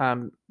Race,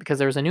 because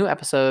there was a new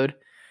episode.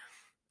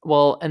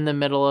 Well, in the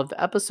middle of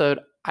the episode,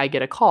 I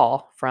get a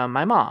call from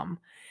my mom,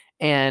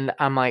 and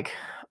I'm like,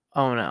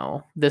 oh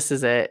no, this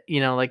is it.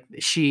 Like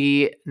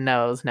she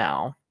knows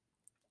now.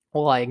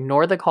 Well, I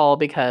ignore the call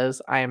because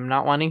I am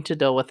not wanting to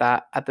deal with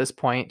that at this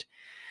point.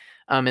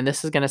 And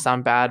this is going to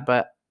sound bad,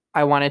 but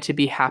I wanted to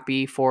be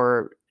happy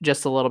for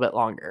just a little bit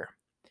longer.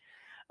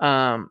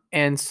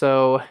 And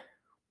so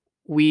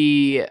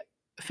we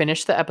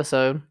finished the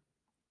episode,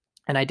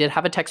 and I did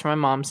have a text from my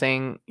mom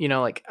saying,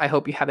 like, I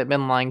hope you haven't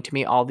been lying to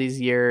me all these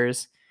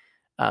years.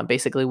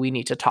 Basically, we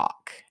need to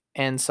talk.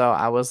 And so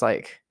I was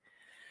like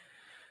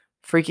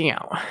freaking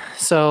out.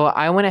 So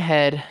I went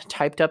ahead,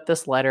 typed up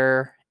this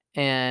letter,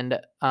 and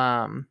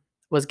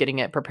was getting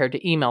it prepared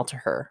to email to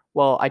her.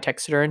 Well, I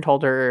texted her and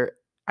told her,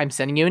 I'm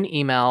sending you an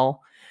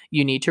email.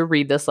 You need to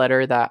read this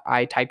letter that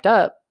I typed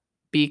up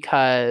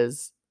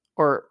because,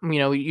 or,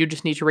 you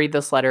just need to read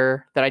this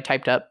letter that I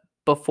typed up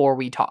before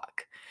we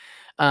talk.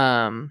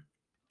 And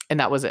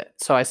that was it.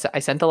 So I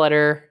sent the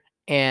letter,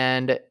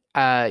 and,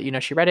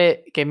 she read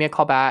it, gave me a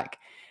call back,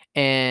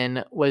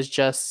 and was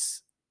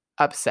just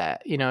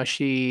upset.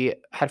 She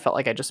had felt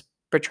like I just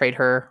betrayed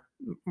her,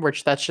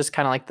 which that's just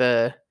kind of like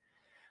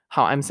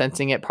how I'm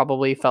sensing it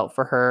probably felt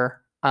for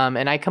her.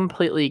 And I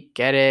completely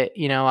get it.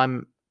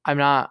 I'm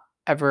not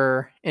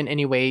ever in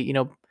any way,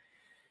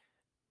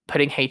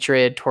 putting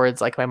hatred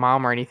towards like my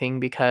mom or anything,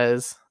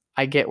 because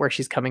I get where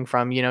she's coming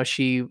from.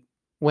 She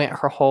went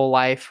her whole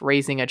life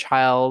raising a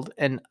child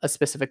in a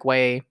specific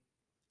way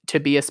to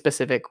be a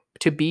specific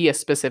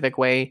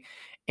way,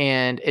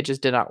 and it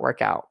just did not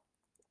work out.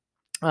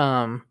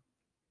 In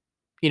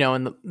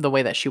the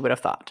way that she would have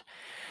thought.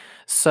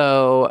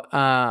 So,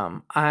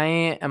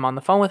 I am on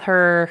the phone with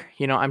her.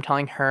 I'm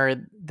telling her,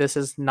 this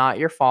is not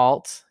your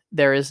fault.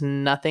 There is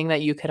nothing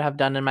that you could have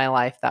done in my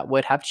life that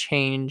would have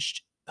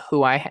changed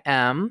who I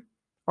am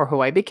or who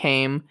I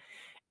became.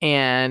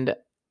 And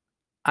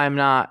I'm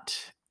not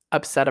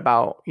upset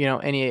about,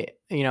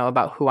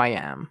 about who I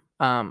am.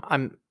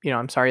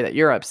 I'm sorry that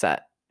you're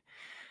upset.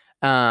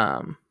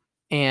 And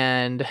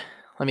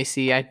let me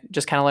see, I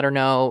just kind of let her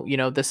know,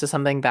 this is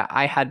something that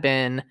I had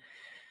been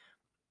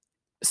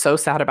so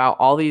sad about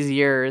all these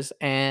years.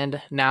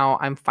 And now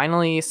I'm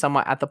finally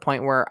somewhat at the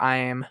point where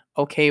I'm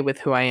okay with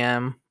who I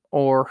am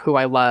or who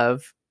I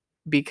love,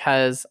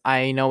 because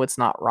I know it's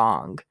not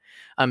wrong.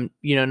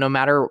 No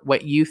matter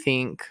what you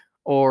think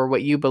or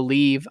what you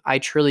believe, I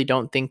truly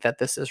don't think that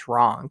this is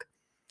wrong.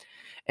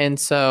 And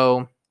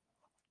so,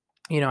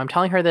 I'm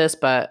telling her this,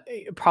 but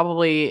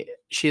probably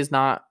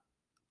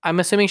I'm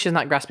assuming she's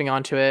not grasping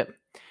onto it.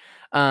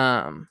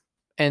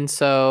 And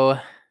so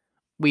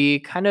we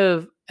kind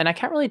of, and I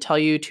can't really tell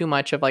you too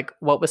much of like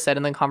what was said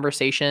in the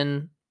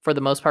conversation for the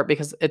most part,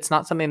 because it's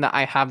not something that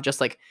I have just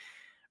like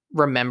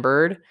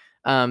remembered.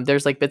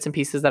 There's like bits and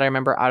pieces that I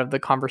remember out of the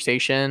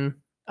conversation.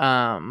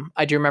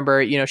 I do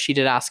remember, she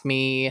did ask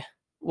me,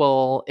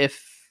 well,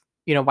 if,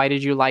 why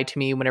did you lie to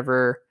me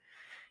whenever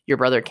your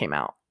brother came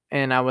out?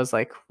 And I was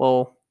like,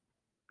 well,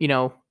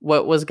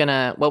 what was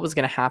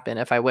gonna happen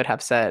if I would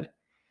have said,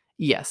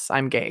 yes,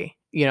 I'm gay,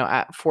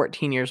 at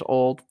 14 or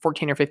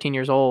 15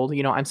 years old,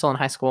 I'm still in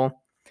high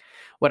school.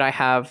 Would I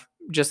have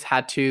just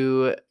had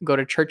to go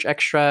to church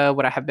extra?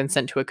 Would I have been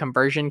sent to a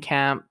conversion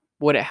camp?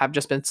 Would it have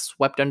just been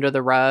swept under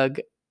the rug,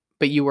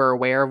 but you were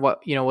aware of what,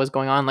 was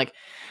going on? Like,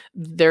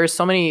 there's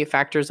so many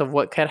factors of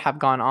what could have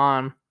gone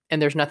on,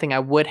 and there's nothing I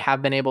would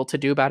have been able to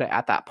do about it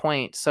at that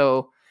point.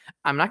 So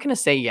I'm not going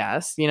to say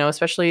yes,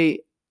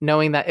 especially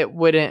knowing that it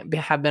wouldn't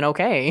have been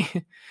okay.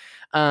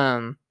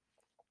 And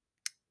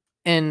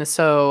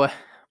so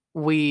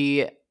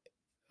we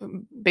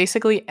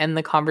basically end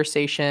the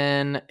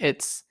conversation.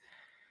 It's,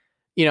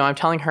 I'm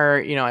telling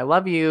her, I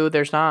love you.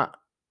 There's not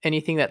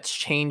anything that's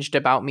changed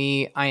about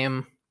me. I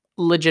am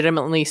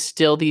legitimately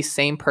still the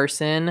same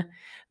person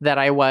that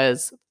I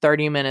was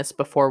 30 minutes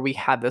before we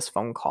had this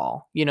phone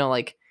call.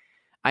 Like,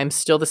 I'm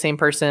still the same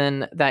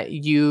person that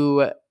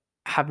you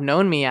have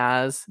known me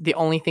as, the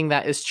only thing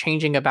that is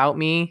changing about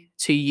me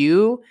to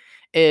you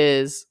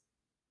is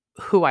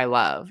who I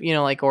love,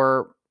 like,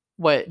 or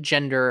what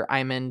gender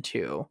I'm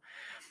into.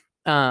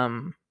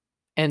 Um,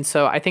 and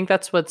so I think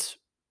that's what's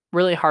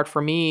really hard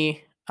for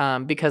me,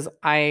 because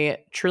I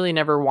truly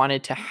never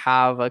wanted to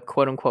have a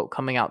quote unquote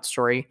coming out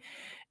story.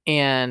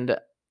 And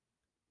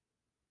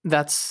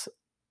that's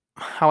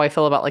how I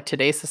feel about like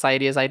today's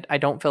society is I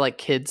don't feel like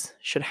kids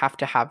should have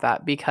to have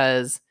that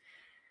because,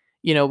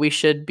 we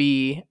should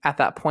be at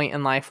that point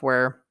in life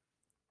where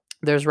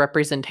there's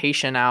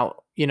representation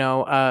out,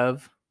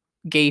 of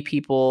gay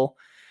people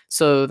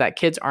so that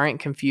kids aren't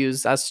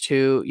confused as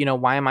to,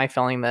 why am I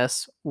feeling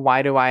this?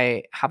 Why do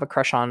I have a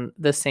crush on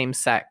the same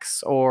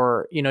sex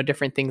or,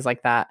 different things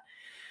like that.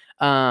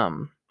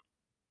 Um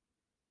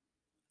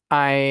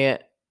I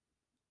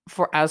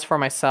for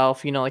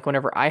myself, like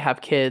whenever I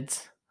have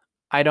kids,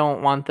 I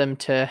don't want them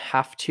to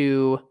have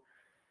to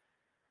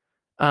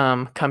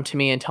come to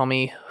me and tell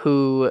me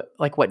who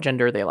like what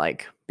gender they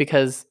like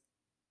because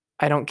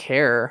I don't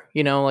care.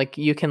 Like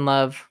you can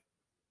love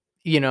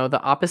the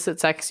opposite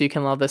sex, you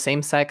can love the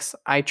same sex.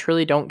 I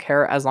truly don't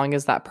care as long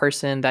as that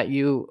person that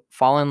you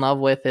fall in love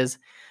with is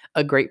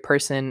a great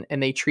person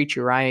and they treat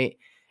you right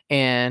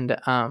and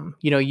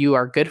you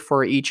are good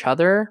for each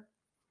other.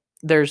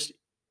 There's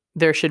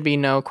there should be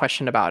no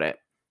question about it.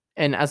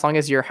 And as long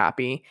as you're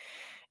happy.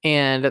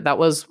 And that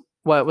was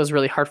what was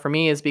really hard for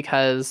me is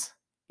because,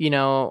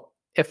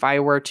 if I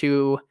were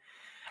to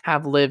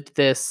have lived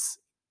this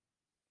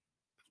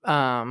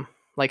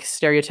like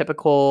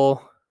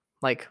stereotypical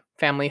like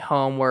family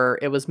home where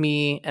it was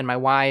me and my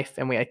wife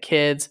and we had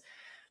kids,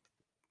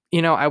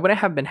 I wouldn't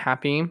have been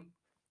happy.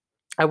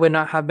 I would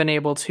not have been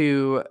able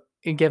to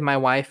give my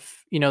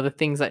wife, the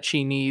things that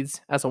she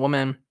needs as a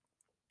woman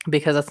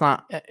because that's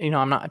not,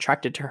 I'm not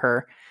attracted to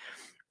her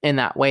in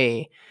that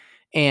way.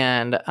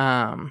 And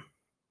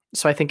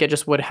so I think it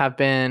just would have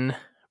been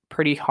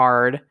pretty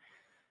hard.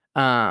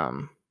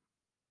 Um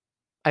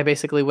I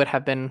basically would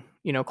have been,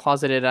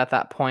 closeted at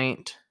that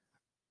point.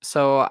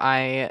 So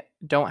I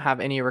don't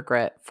have any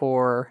regret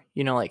for,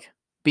 like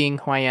being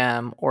who I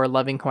am or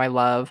loving who I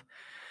love.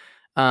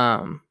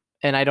 Um,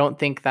 and I don't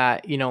think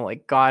that,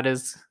 like God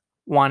is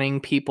wanting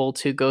people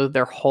to go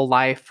their whole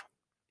life,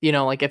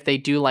 like if they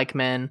do like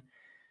men,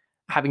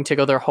 having to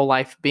go their whole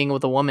life being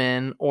with a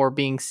woman or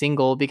being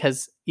single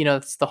because,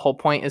 that's the whole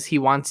point is he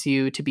wants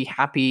you to be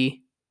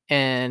happy.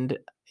 And,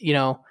 you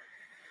know,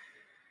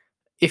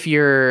 if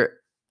you're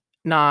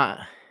not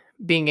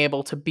being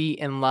able to be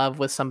in love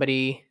with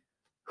somebody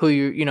who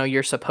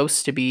you're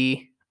supposed to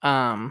be,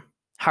 how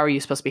are you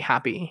supposed to be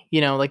happy?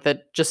 Like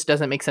that just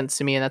doesn't make sense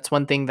to me. And that's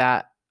one thing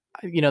that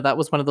that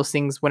was one of those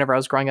things whenever I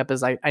was growing up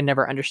is I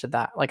never understood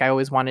that. Like I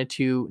always wanted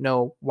to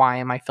know, why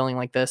am I feeling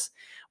like this?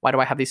 Why do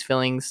I have these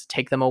feelings?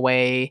 Take them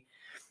away.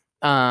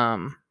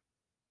 um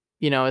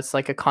it's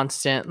like a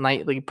constant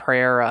nightly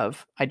prayer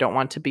of, I don't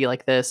want to be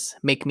like this,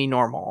 make me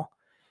normal.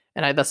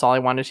 And that's all I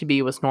wanted to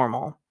be, was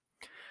normal.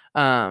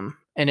 And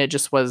it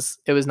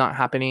was not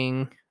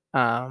happening.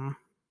 um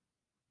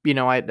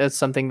that's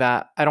something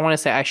that I don't want to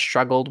say I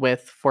struggled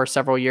with for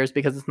several years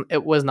because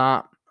it was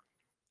not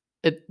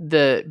it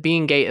the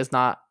being gay is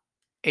not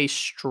a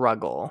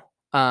struggle.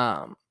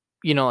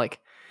 Like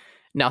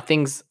now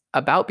things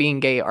about being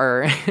gay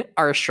are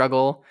are a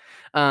struggle.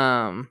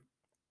 um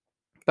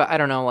but I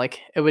don't know,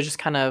 like it was just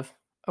kind of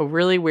a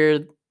really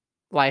weird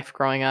life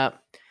growing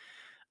up.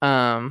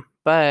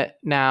 But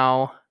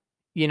now,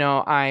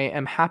 I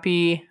am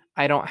happy.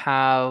 I don't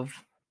have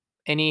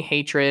any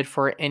hatred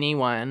for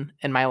anyone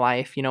in my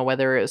life,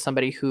 whether it was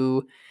somebody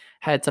who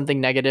had something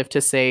negative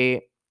to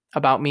say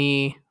about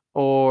me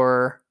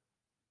or,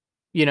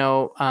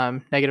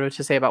 negative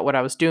to say about what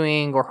I was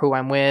doing or who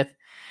I'm with.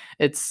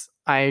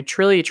 I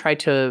truly try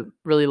to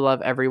really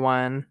love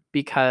everyone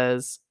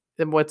because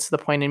what's the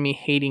point in me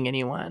hating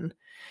anyone?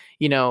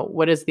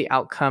 What is the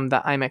outcome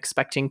that I'm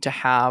expecting to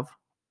have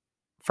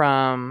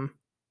from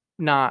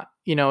not,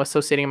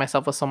 associating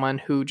myself with someone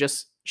who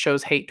just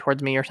shows hate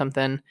towards me or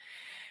something?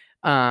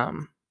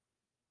 Um,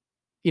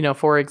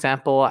 for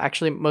example,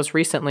 actually, most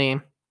recently,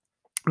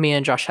 me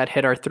and Josh had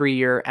hit our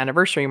 3-year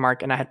anniversary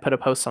mark, and I had put a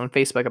post on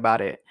Facebook about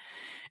it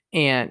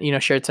and,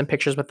 shared some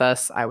pictures with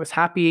us. I was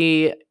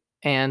happy.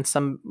 And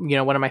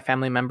one of my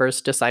family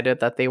members decided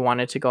that they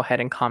wanted to go ahead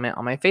and comment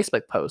on my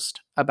Facebook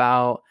post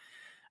about,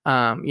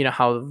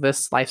 how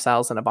this lifestyle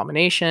is an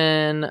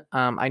abomination.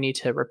 I need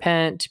to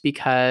repent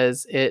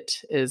because it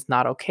is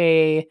not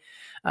okay.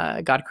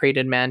 God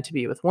created man to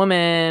be with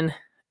women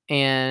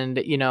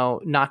and,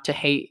 not to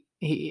hate.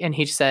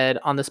 He said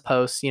on this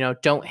post,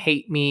 don't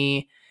hate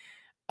me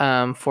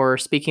for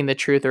speaking the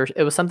truth, or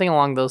it was something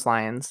along those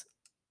lines.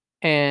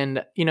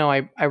 And,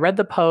 I read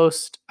the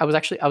post. I was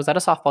at a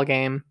softball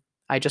game.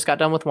 I just got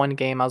done with one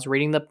game. I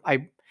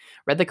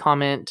read the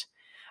comment.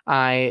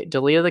 I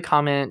deleted the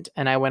comment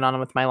and I went on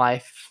with my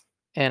life.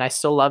 And I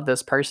still love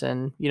this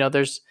person.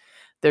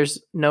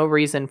 There's no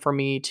reason for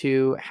me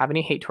to have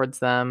any hate towards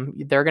them.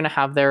 They're going to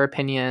have their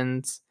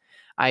opinions.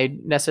 I'm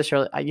not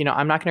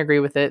going to agree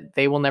with it.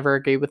 They will never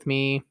agree with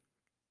me.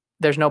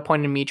 there's no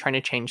point in me trying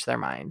to change their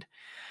mind.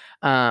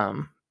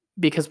 Um,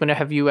 because when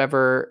have you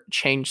ever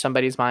changed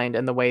somebody's mind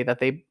in the way that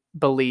they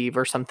believe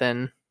or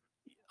something?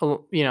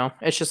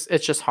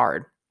 It's just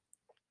hard.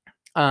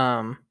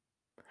 Um,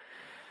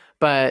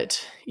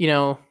 but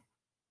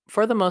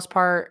for the most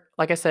part,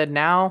 like I said,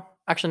 now,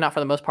 actually not for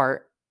the most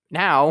part,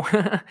 now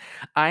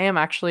I am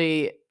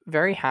actually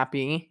very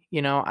happy.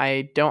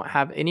 I don't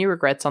have any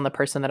regrets on the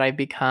person that I've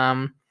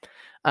become.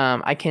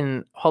 I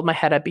can hold my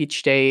head up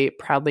each day,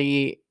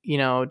 proudly,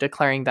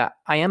 declaring that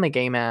I am a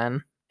gay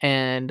man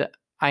and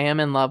I am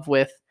in love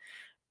with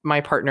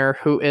my partner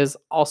who is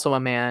also a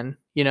man.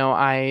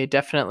 I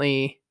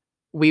definitely,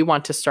 we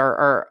want to start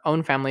our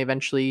own family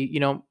eventually.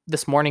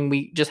 This morning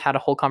we just had a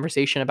whole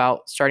conversation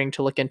about starting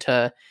to look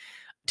into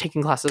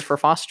taking classes for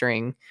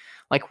fostering.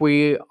 Like,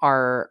 we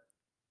are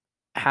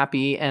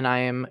happy, and I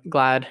am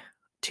glad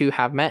to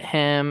have met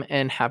him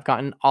and have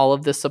gotten all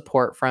of the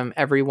support from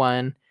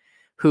everyone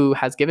who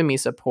has given me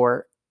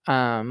support,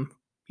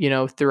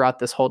 throughout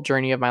this whole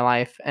journey of my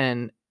life.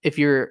 And if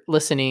you're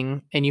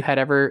listening and you had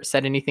ever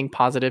said anything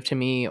positive to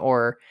me,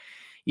 or,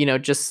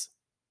 just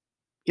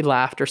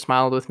laughed or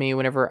smiled with me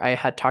whenever I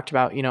had talked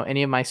about,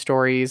 any of my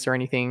stories or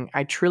anything,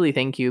 I truly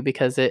thank you,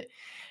 because it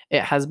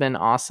has been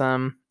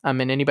awesome.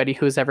 And anybody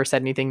who's ever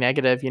said anything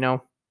negative,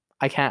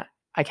 I can't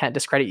I can't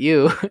discredit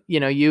you.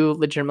 You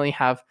legitimately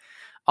have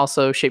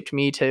also shaped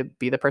me to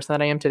be the person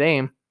that I am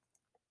today.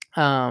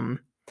 Um,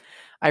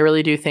 I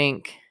really do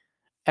thank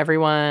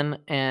everyone.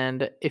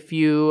 And if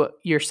you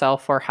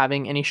yourself are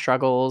having any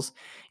struggles,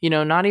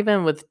 not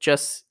even with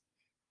just,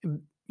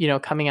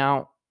 coming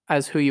out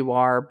as who you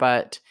are,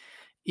 but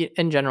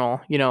in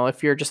general,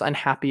 if you're just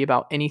unhappy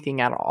about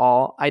anything at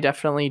all, I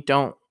definitely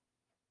don't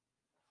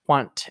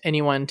want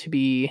anyone to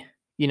be,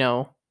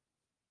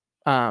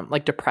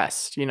 like,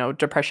 depressed.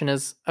 Depression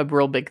is a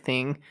real big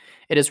thing.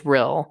 It is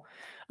real.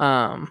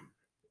 Um,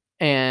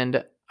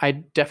 and I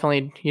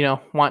definitely,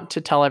 want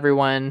to tell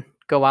everyone,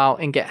 go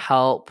out and get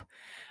help.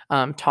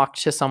 Talk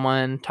to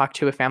someone, talk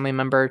to a family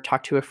member,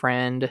 talk to a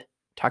friend,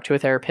 talk to a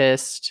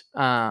therapist,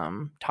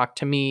 talk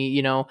to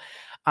me.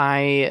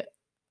 I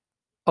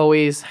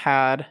always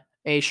had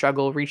a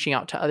struggle reaching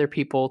out to other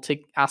people to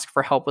ask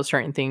for help with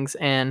certain things.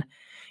 And,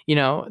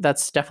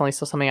 that's definitely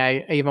still something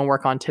I even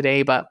work on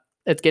today, but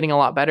it's getting a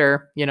lot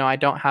better. I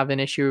don't have an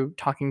issue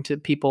talking to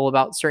people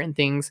about certain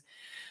things.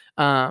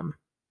 Um,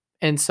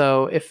 and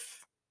so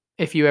if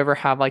you ever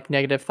have like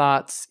negative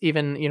thoughts,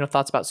 even,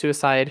 thoughts about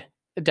suicide,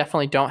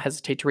 definitely don't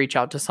hesitate to reach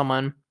out to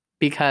someone,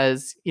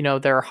 because,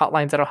 there are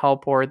hotlines that'll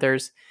help, or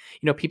there's,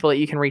 people that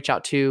you can reach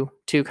out to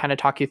kind of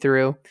talk you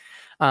through.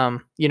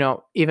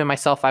 Even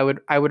myself, I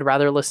would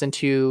rather listen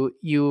to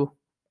you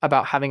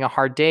about having a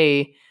hard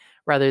day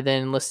rather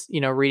than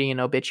reading an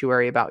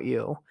obituary about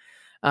you.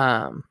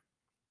 Um,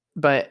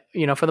 but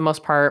for the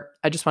most part,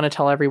 I just want to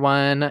tell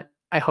everyone,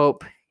 I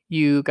hope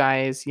you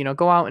guys,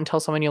 go out and tell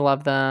someone you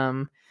love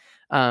them.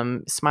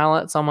 Smile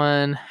at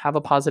someone, have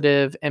a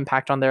positive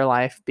impact on their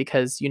life,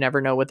 because you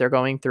never know what they're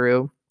going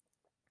through.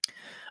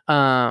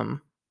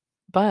 Um,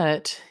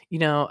 but,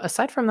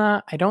 aside from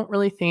that, I don't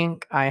really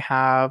think I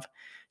have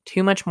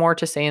too much more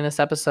to say in this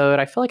episode.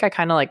 I feel like I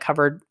kind of like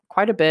covered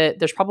quite a bit.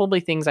 There's probably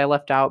things I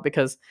left out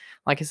because,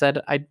 like I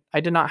said, I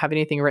did not have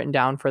anything written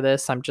down for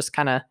this. I'm just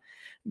kind of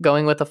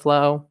going with the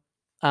flow.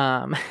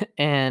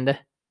 And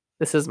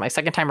this is my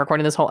second time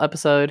recording this whole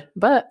episode,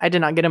 but I did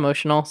not get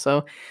emotional.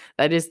 So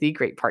that is the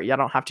great part. Y'all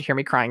don't have to hear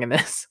me crying in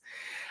this.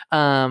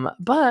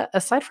 But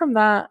aside from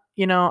that,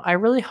 I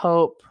really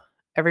hope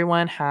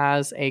everyone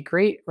has a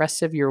great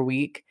rest of your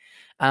week.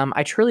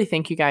 I truly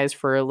thank you guys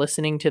for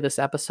listening to this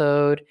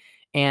episode,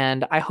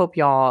 and I hope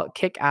y'all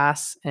kick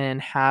ass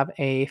and have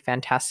a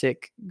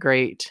fantastic,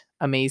 great,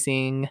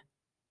 amazing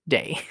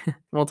day.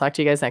 We'll talk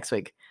to you guys next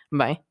week.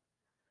 Bye.